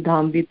Vrindavan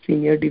Dham with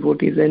senior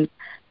devotees, and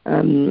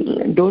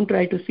don't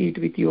try to see it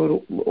with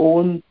your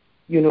own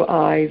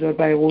eyes or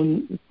by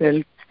own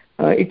self.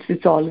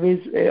 It's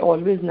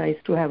always nice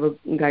to have a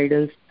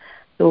guidance.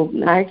 So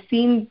I've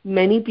seen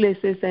many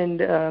places,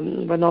 and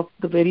one of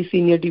the very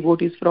senior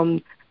devotees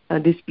from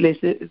this place,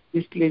 and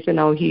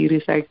now he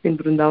resides in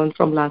Vrindavan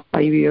from last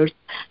 5 years.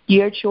 He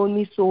had shown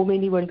me so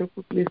many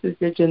wonderful places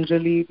that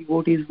generally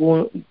devotees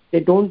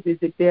don't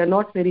visit. They are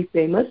not very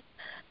famous,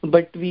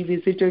 but we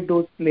visited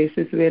those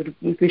places where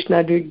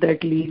Krishna did that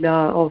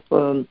Leela of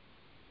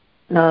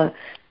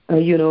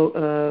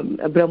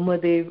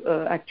Brahmadev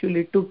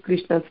actually took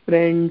Krishna's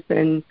friends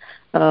and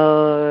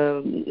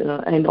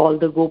all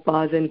the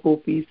gopas and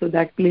gopis. So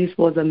that place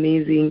was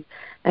amazing.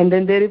 And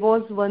then there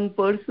was one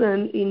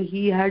person,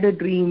 he had a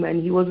dream,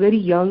 and he was very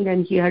young,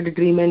 and he had a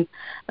dream, and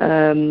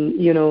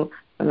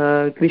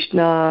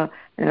Krishna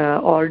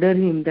ordered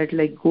him that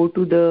go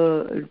to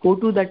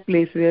that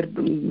place where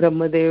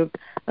Brahmadev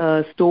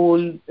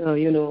stole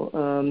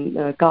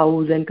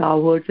cows and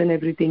cow herds and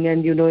everything,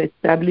 and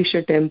establish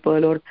a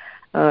temple or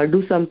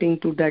do something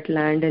to that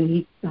land.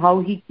 And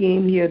how he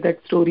came here,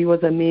 that story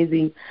was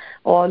amazing.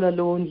 All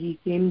alone he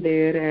came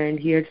there, and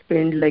he had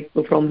spent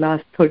from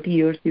last 30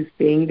 years he's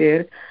staying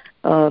there.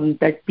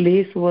 That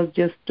place was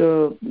just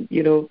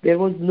there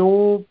was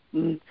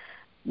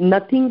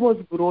nothing was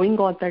growing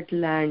on that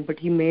land, but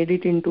he made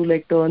it into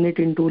turn it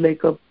into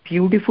a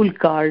beautiful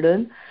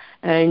garden.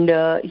 And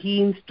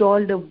he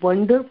installed a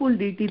wonderful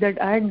deity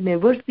that I had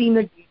never seen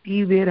a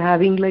deity where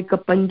having a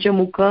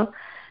Panchamukha,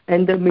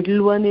 and the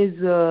middle one is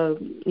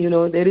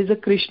there is a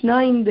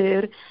Krishna in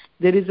there,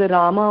 there is a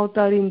Rama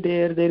avatar in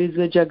there, there is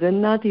a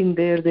Jagannath in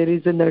there, there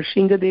is a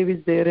Narsinghadev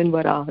is there, and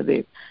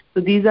Varahadev. So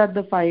these are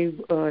the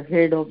 5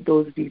 head of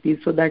those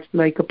deities. So that's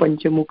like a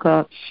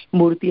Panchamukha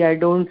Murti.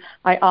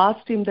 I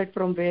asked him that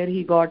from where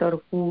he got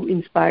or who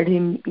inspired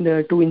him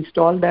to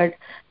install that.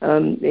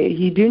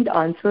 He didn't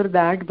answer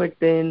that, but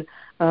then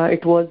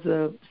it was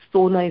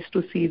so nice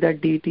to see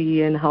that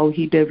deity and how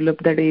he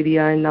developed that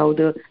area. And now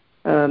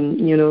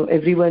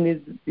everyone is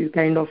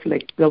kind of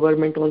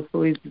government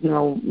also is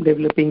now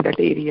developing that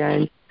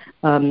area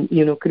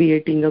and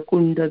creating a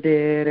kunda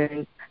there.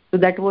 And so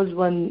that was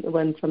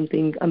one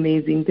something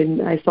amazing.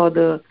 Then I saw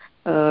the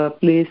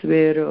place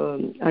where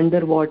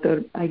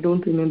underwater, I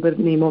don't remember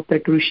the name of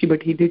that rishi,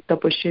 but he did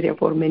tapasya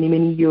for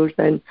many years,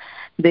 and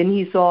then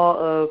he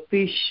saw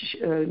fish,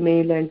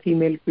 male and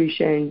female fish,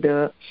 and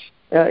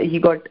he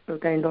got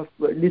kind of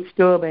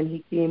disturbed and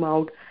he came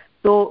out.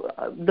 So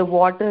the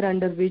water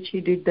under which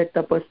he did that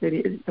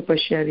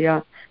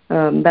tapasya,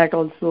 that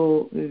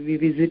also we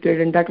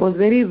visited, and that was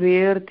very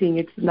rare thing.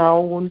 It's now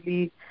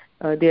only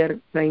they are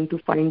trying to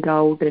find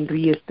out and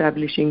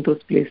re-establishing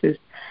those places.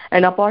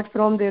 And apart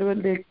from there were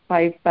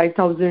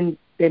 5,000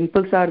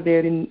 temples are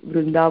there in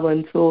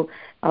Vrindavan. So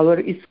our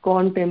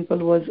ISKCON temple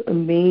was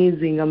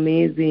amazing,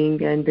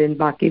 and then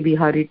Bake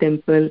Bihari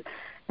temple.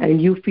 And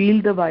you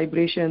feel the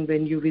vibration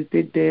when you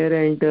visit there,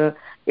 and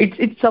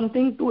it's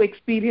something to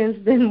experience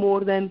then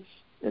more than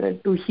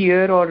to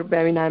hear, or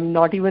I mean I'm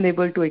not even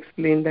able to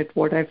explain that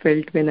what I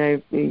felt when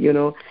I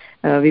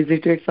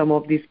visited some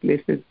of these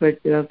places. But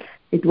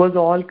it was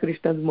all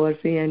Krishna's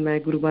mercy and my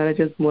Guru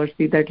Maharaj's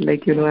mercy that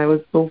I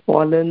was so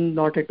fallen,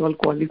 not at all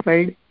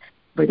qualified,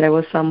 but I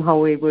was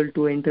somehow able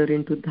to enter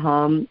into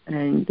Dham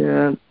and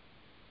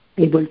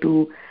able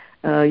to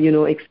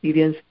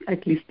experienced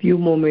at least few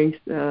moments,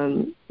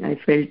 I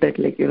felt that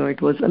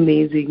it was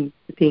amazing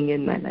thing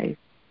in my life.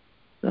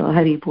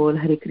 Hari Bol,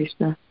 Hare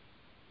Krishna.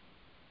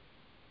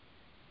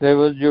 That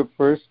was your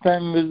first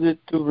time visit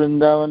to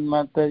Vrindavan,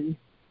 Mataji?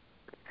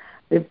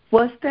 The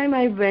first time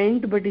I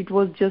went, but it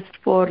was just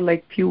for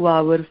few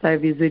hours I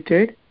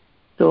visited.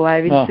 So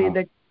I will say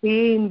that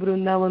stay in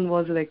Vrindavan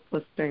was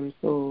first time.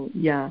 So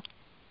yeah.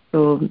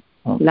 So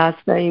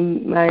last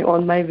time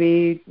on my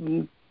way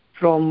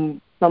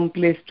from some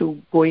place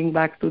to going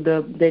back to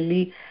the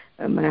Delhi,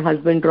 my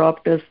husband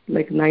dropped us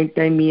night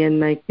time, me and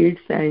my kids,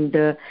 and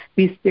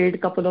we stayed a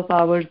couple of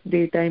hours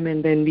daytime,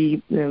 and then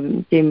we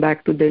came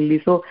back to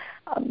Delhi. So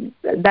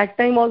that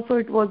time also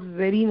it was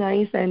very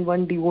nice, and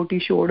one devotee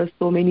showed us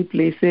so many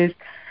places,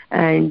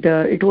 and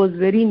it was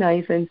very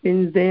nice. And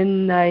since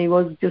then I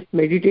was just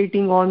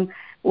meditating on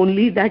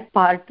only that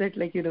part, that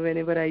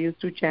whenever I used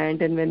to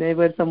chant and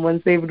whenever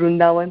someone said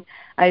Vrindavan,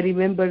 I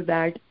remember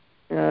that.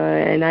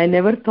 And I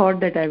never thought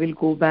that I will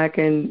go back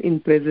and in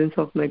presence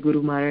of my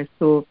Guru Maharaj.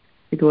 So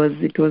it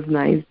was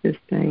nice this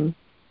time.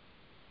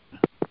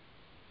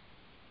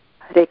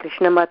 Hare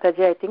Krishna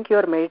Mataji, I think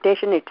your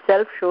meditation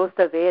itself shows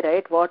the way,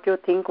 right? What you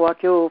think,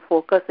 what you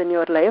focus in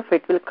your life,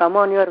 it will come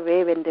on your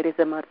way when there is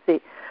a mercy.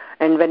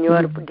 And when you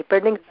are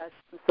depending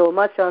so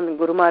much on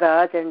Guru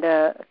Maharaj and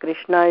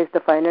Krishna is the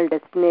final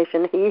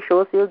destination, he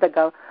shows you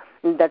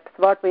that's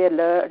what we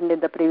learned in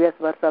the previous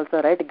verse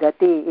also, right?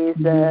 Gati is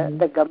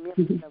the Gamya,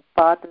 the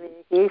pathway.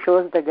 He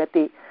shows the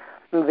Gati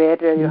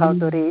where you have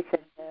to reach.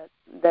 And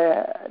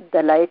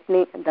the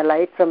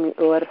light from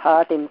your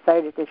heart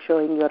inside, it is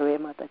showing your way,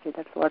 Mataji.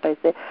 That's what I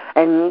say.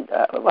 And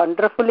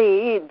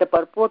wonderfully, the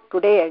purport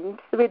today ends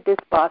with this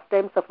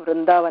pastimes of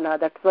Vrindavana.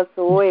 That was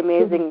so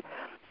amazing.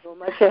 So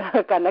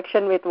much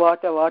connection with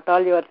what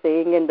all you are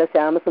saying in the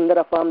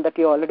Shyamasundara form that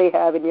you already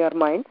have in your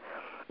mind.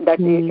 That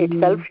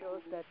itself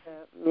shows that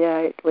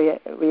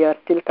we are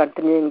still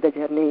continuing the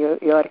journey.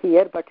 You are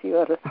here, but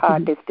your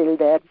heart is still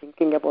there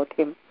thinking about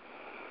him.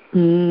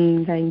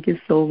 Thank you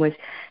so much.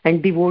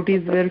 And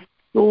devotees were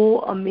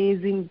so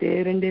amazing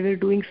there, and they were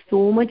doing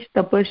so much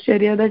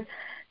tapasya that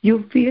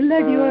you feel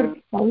that you are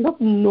kind of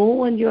no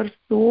one, you are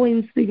so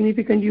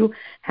insignificant. You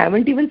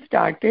haven't even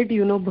started,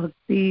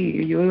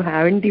 bhakti. You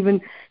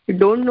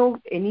don't know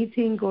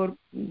anything or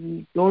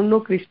don't know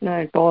Krishna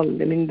at all.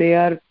 I mean, they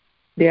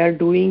are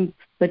doing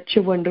such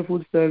a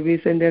wonderful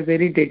service, and they're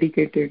very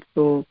dedicated.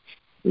 So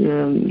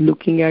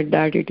looking at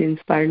that, it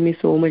inspired me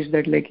so much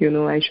that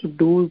I should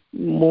do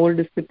more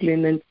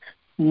discipline and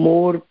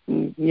more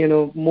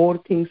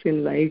things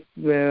in life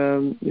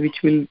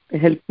which will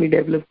help me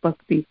develop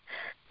bhakti.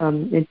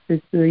 And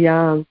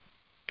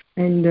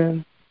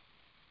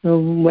so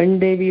one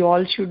day we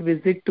all should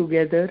visit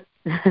together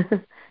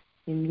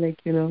in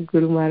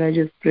Guru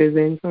Maharaj's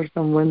presence or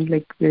someone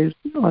like this.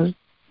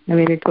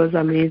 It was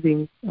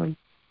amazing.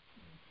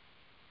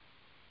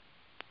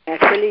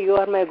 Actually, you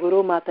are my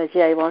Guru,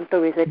 Mataji. I want to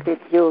visit with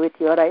you. With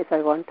your eyes,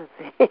 I want to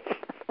see it.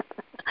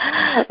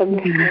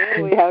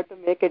 We have to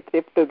make a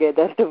trip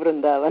together to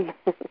Vrindavan.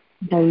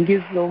 Thank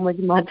you so much,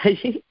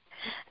 Mataji.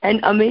 And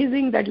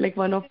amazing that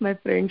one of my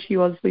friends, she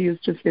also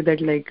used to say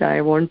that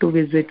I want to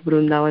visit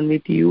Vrindavan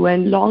with you.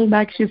 And long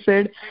back she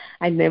said,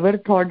 I never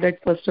thought that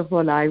first of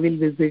all I will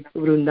visit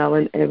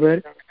Vrindavan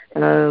ever.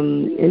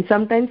 And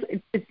sometimes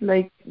it's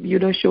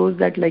shows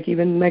that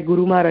even my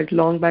Guru Maharaj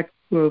long back,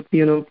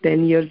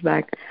 10 years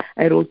back,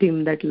 I wrote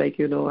him that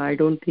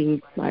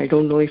I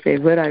don't know if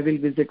ever I will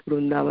visit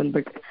Vrindavan,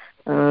 but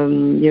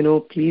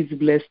please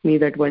bless me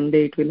that one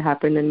day it will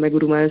happen. And my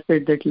Guru Maharaj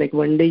said that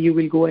one day you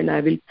will go, and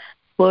I will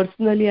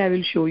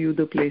show you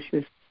the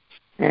places.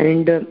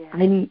 And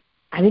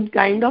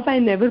I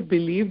never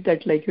believed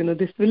that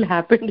this will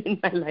happen in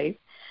my life.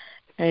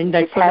 And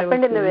that's what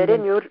happened in a very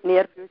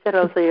near future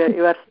also.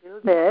 You are still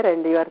there,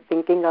 and you are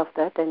thinking of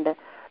that, and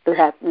to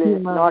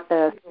happen not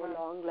so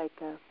long,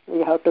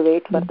 you have to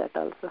wait for that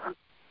also.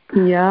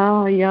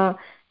 Yeah,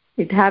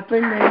 it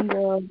happened.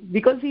 And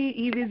because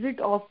he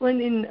visit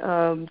often in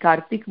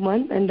Kartik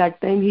month, and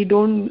that time he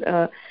don't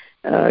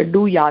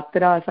do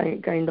yatra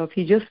kind of.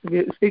 He just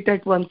sit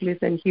at one place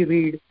and he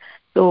read.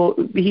 So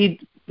he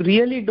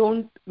really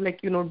don't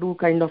do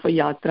kind of a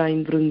yatra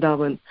in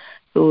Vrindavan.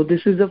 So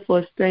this is the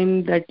first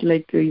time that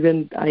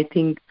even I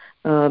think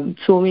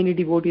so many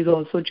devotees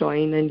also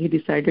join, and he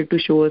decided to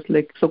show us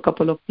so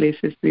couple of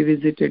places we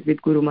visited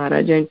with Guru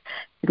Maharaj, and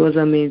it was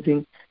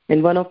amazing.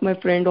 And one of my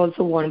friend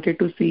also wanted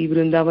to see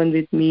Vrindavan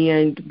with me,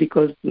 and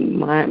because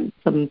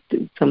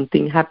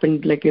something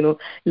happened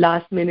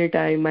last minute,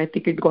 my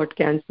ticket got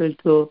cancelled.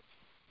 So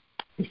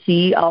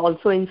she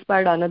also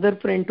inspired another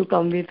friend to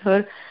come with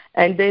her,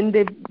 and then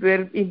they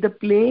were in the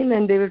plane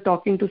and they were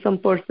talking to some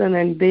person,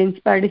 and they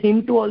inspired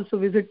him to also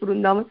visit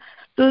Vrindavan.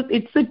 So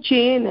it's a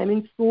chain.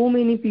 So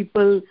many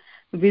people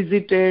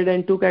visited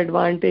and took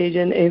advantage,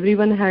 and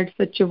everyone had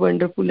such a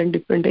wonderful and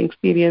different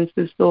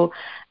experiences. So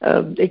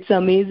it's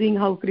amazing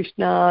how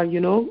Krishna,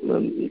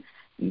 in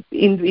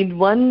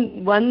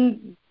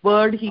one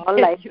word he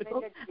can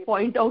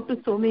point out to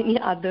so many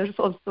others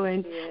also,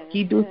 and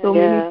he do so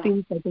many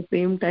things at the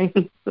same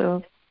time.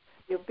 So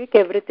you pick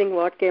everything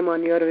what came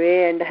on your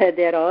way, and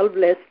they are all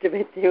blessed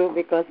with you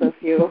because of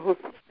you.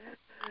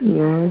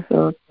 Yeah,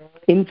 so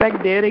in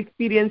fact their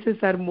experiences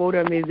are more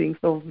amazing.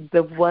 So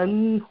the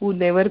one who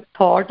never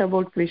thought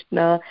about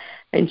Krishna,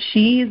 and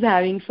she is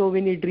having so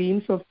many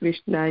dreams of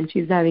Krishna, and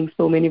she's having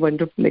so many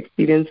wonderful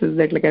experiences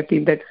that I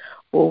feel that,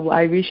 oh,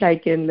 I wish I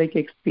can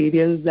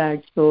experience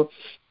that. So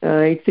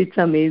it's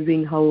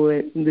amazing how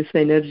this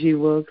energy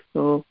works.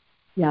 So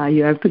yeah,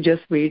 you have to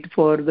just wait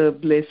for the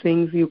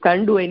blessings. You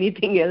can't do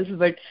anything else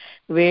but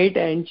wait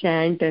and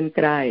chant and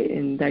cry,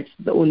 and that's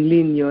the only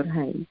in your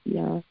hands.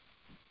 Yeah.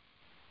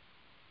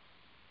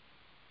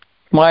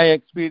 My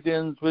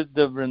experience with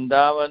the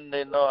Vrindavan,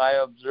 I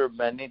observe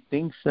many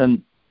things,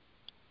 and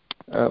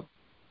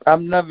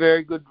I'm not a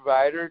very good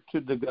writer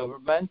to the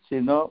governments,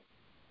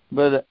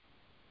 but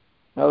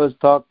I was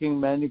talking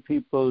many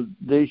people,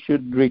 they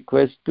should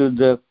request to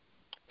the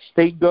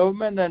state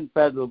government and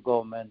federal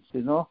governments,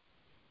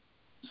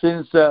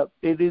 since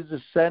it is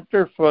a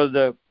center for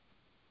the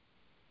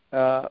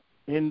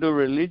Hindu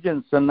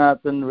religion,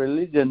 Sanatan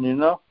religion,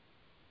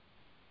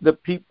 the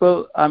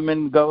people,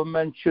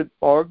 government should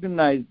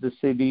organize the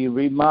city,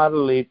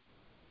 remodel it,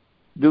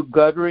 do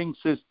guttering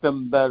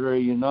system better,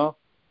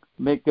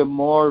 make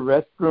more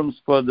restrooms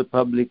for the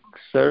public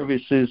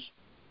services,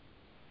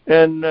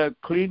 and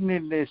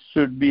cleanliness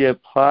should be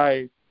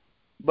applied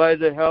by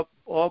the help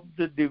of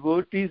the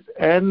devotees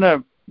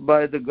and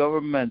by the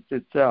government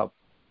itself.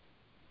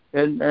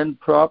 And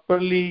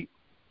properly,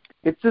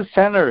 it's a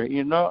center,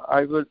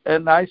 I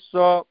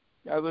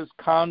was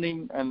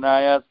counting, and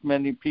I asked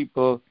many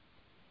people.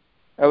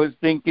 I was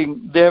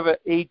thinking there were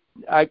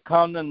I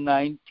counted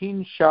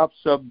 19 shops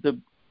of the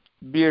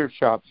beer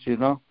shops,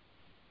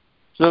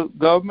 So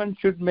government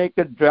should make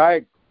a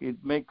drive.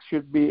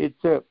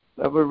 It's a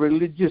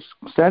religious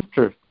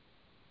center.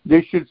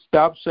 They should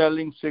stop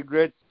selling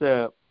cigarettes,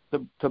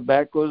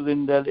 tobaccos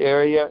in that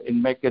area,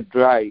 and make it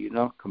dry,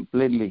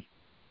 completely.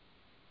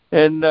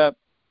 And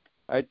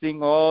I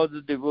think all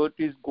the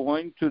devotees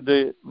going to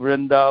the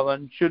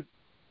Vrindavan should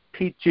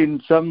teach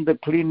in some the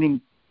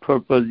cleaning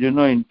purpose,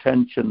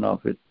 intention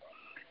of it.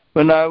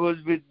 When I was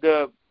with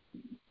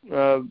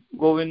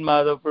Govind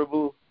Madhav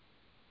Prabhu,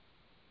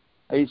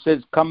 he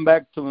says, come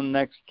back to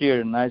next year.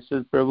 And I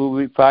said,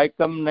 Prabhu, if I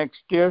come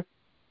next year,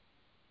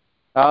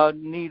 I'll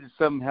need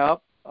some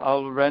help.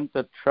 I'll rent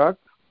a truck.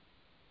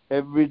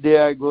 Every day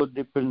I go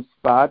different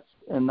spots,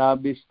 and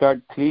I'll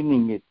start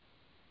cleaning it.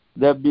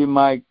 That'll be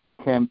my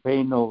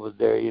campaign over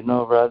there,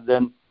 rather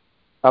than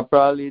I'll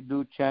probably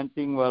do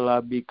chanting while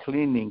I'll be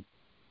cleaning.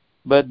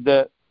 But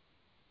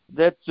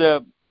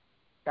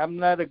I'm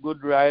not a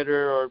good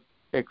writer or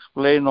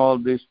explain all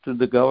this to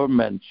the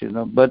government,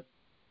 But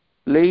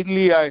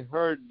lately I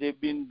heard they've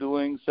been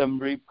doing some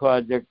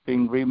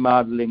reprojecting,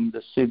 remodeling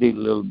the city a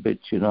little bit,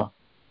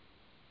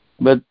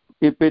 But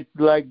if it's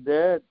like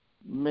that,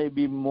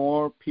 maybe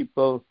more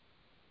people,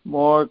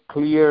 more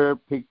clear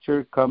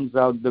picture comes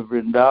out the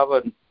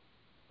Vrindavan,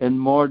 and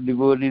more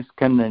devotees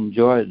can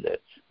enjoy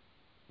that.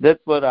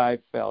 That's what I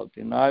felt.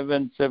 I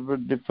went several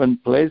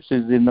different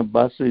places in the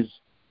buses,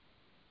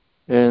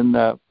 and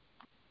I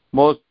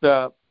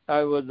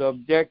was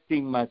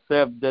objecting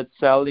myself that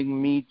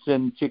selling meats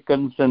and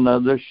chickens and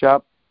other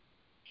shops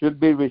should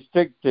be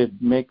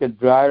restricted, make a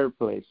drier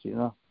place,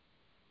 So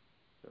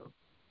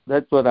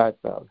that's what I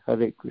felt.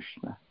 Hare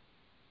Krishna.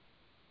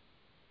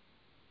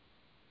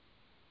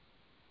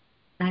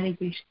 Hare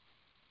Krishna.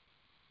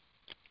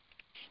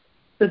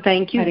 So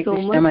thank you Hare so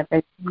Krishna, much.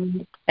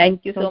 Mataji.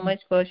 Thank you so much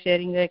for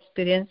sharing your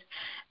experience.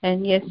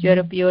 And yes, you're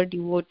a pure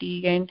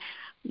devotee, and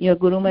your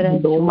Guru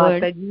Maharaj No,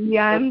 word. Mataji,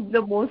 I am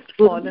the most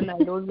fallen. I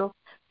don't know.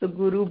 The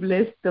Guru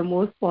blessed the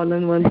most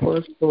fallen one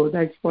first, so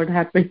that's what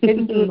happened.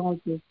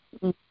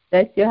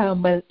 That's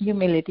your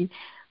humility.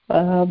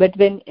 But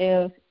when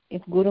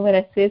if Guru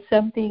Maharaj says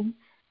something,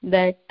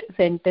 that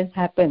sentence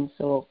happens.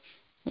 So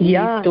he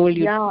told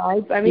you.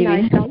 Yeah. I mean,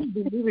 I can't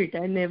believe it.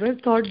 I never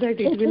thought that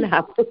it will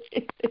happen.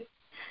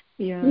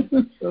 Yeah.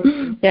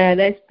 Yeah,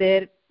 that's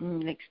their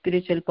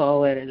spiritual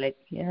power.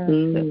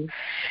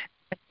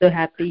 So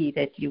happy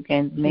that you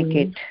can make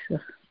it.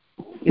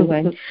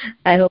 So,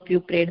 I hope you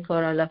prayed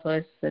for all of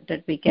us so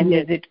that we can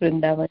visit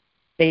Vrindavan,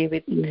 stay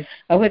with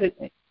our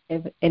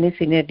any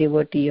senior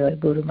devotee or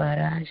Guru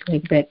Maharaj,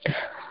 like that.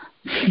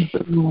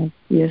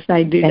 Yes,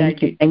 I did.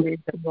 Thank you. Pray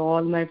for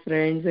all my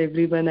friends,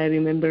 everyone. I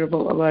remember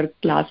about our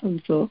class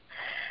also,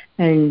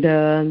 and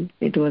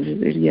it was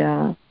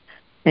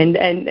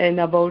And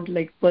about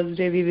first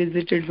day we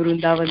visited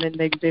Vrindavan, and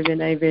next day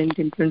when I went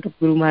in front of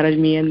Guru Maharaj,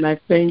 me and my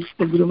friends,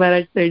 so Guru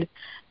Maharaj said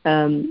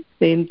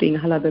same thing.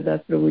 Halada Das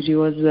Prabhuji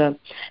was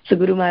so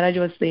Guru Maharaj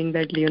was saying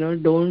that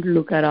don't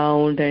look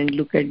around and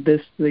look at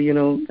this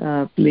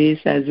place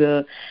as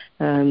a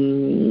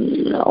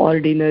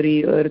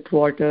ordinary earth,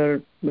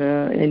 water,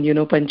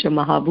 and Pancha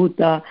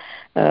Mahabhuta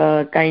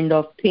kind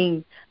of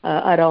thing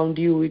around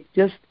you. It's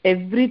just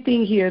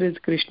everything here is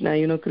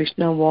Krishna.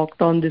 Krishna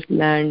walked on this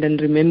land,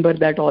 and remember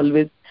that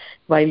always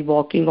while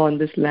walking on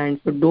this land.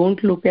 So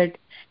don't look at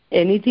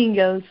anything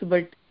else,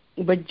 but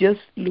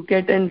just look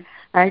at. And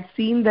I had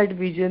seen that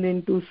vision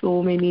into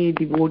so many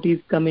devotees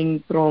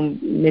coming from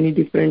many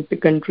different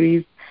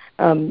countries.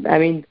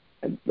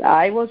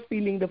 I was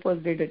feeling the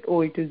first day that,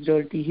 it is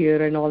dirty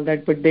here and all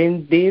that, but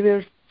then they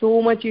were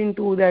so much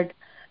into that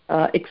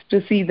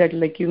ecstasy that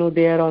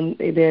they're on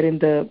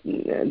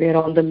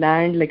the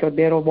land,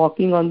 they're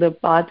walking on the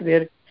path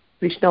where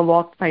Krishna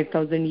walked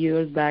 5,000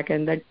 years back,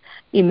 and that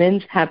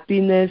immense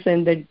happiness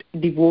and that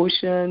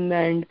devotion.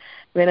 And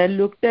when I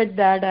looked at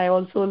that, I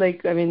also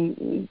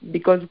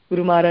because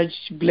Guru Maharaj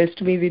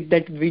blessed me with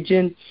that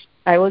vision,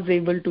 I was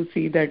able to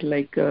see that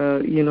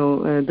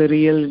the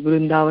real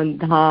Vrindavan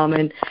Dham,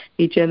 and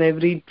each and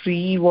every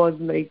tree was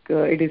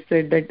it is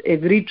said that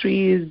every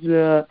tree is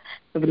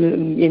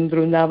in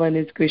Vrindavan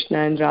is Krishna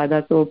and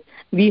Radha. So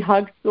we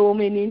hugged so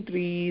many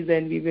trees,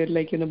 and we were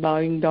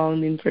bowing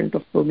down in front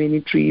of so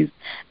many trees.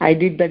 I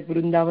did that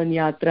Vrindavan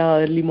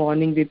Yatra early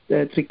morning with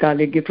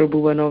Trikalegya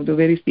Prabhu, one of the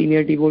very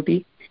senior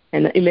devotee,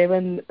 and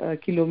 11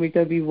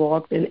 kilometer we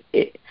walked, and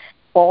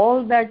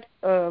all that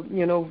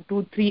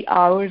 2-3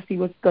 hours he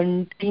was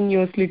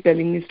continuously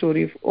telling the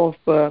story of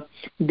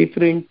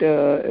different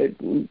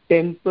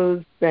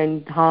temples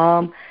and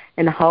dham,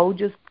 and how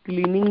just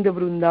cleaning the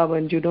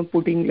Vrindavan,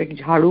 putting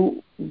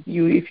jhadu,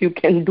 if you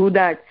can do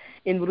that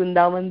in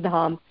Vrindavan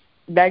dham,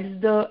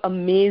 that's the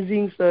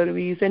amazing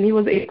service. And he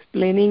was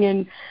explaining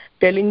and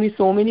telling me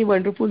so many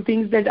wonderful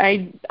things that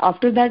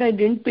after that I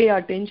didn't pay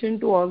attention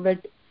to all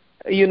that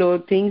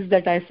things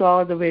that I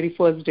saw the very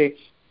first day.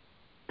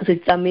 So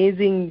it's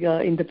amazing,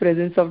 in the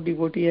presence of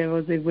devotee I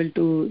was able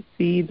to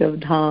see the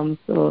dham.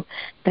 So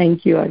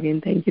thank you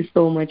again, thank you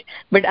so much.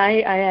 But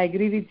I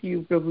agree with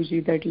you,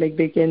 Prabhuji, that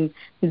they can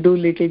do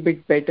little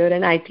bit better,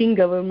 and I think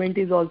government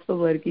is also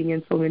working,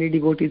 and so many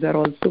devotees are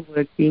also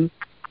working.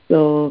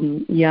 So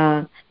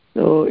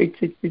so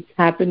it's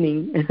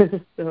happening.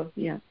 So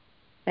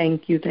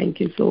thank you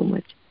so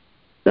much.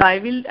 So I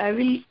will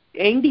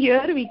end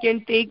here. We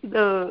can take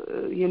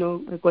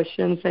the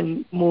questions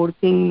and more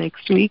thing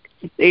next week.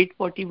 It's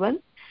 8:41.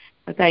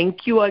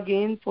 Thank you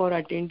again for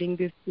attending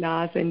this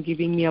class and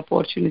giving me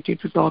opportunity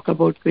to talk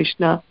about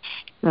Krishna.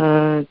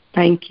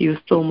 Thank you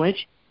so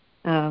much.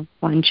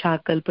 Vancha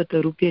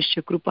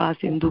kalpatarubhyascha kripa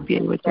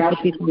sindhubhyaiva च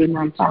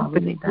पतितानां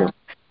पावनेभ्यो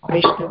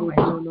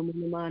वैष्णवेभ्यो नमो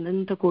नमः।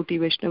 अनंत कोटि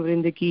वैष्णव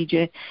वृंद की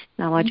जय।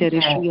 नामाचार्य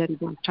श्री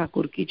हरिदास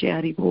ठाकुर की जय।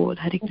 हरि बोल।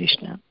 हरे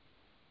Krishna.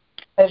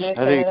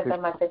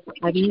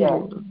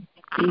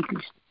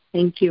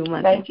 Thank you,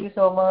 Mataji. Thank you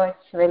so much.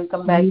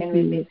 Welcome back, and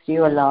we miss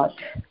you a lot.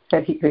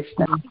 Hare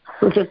Krishna.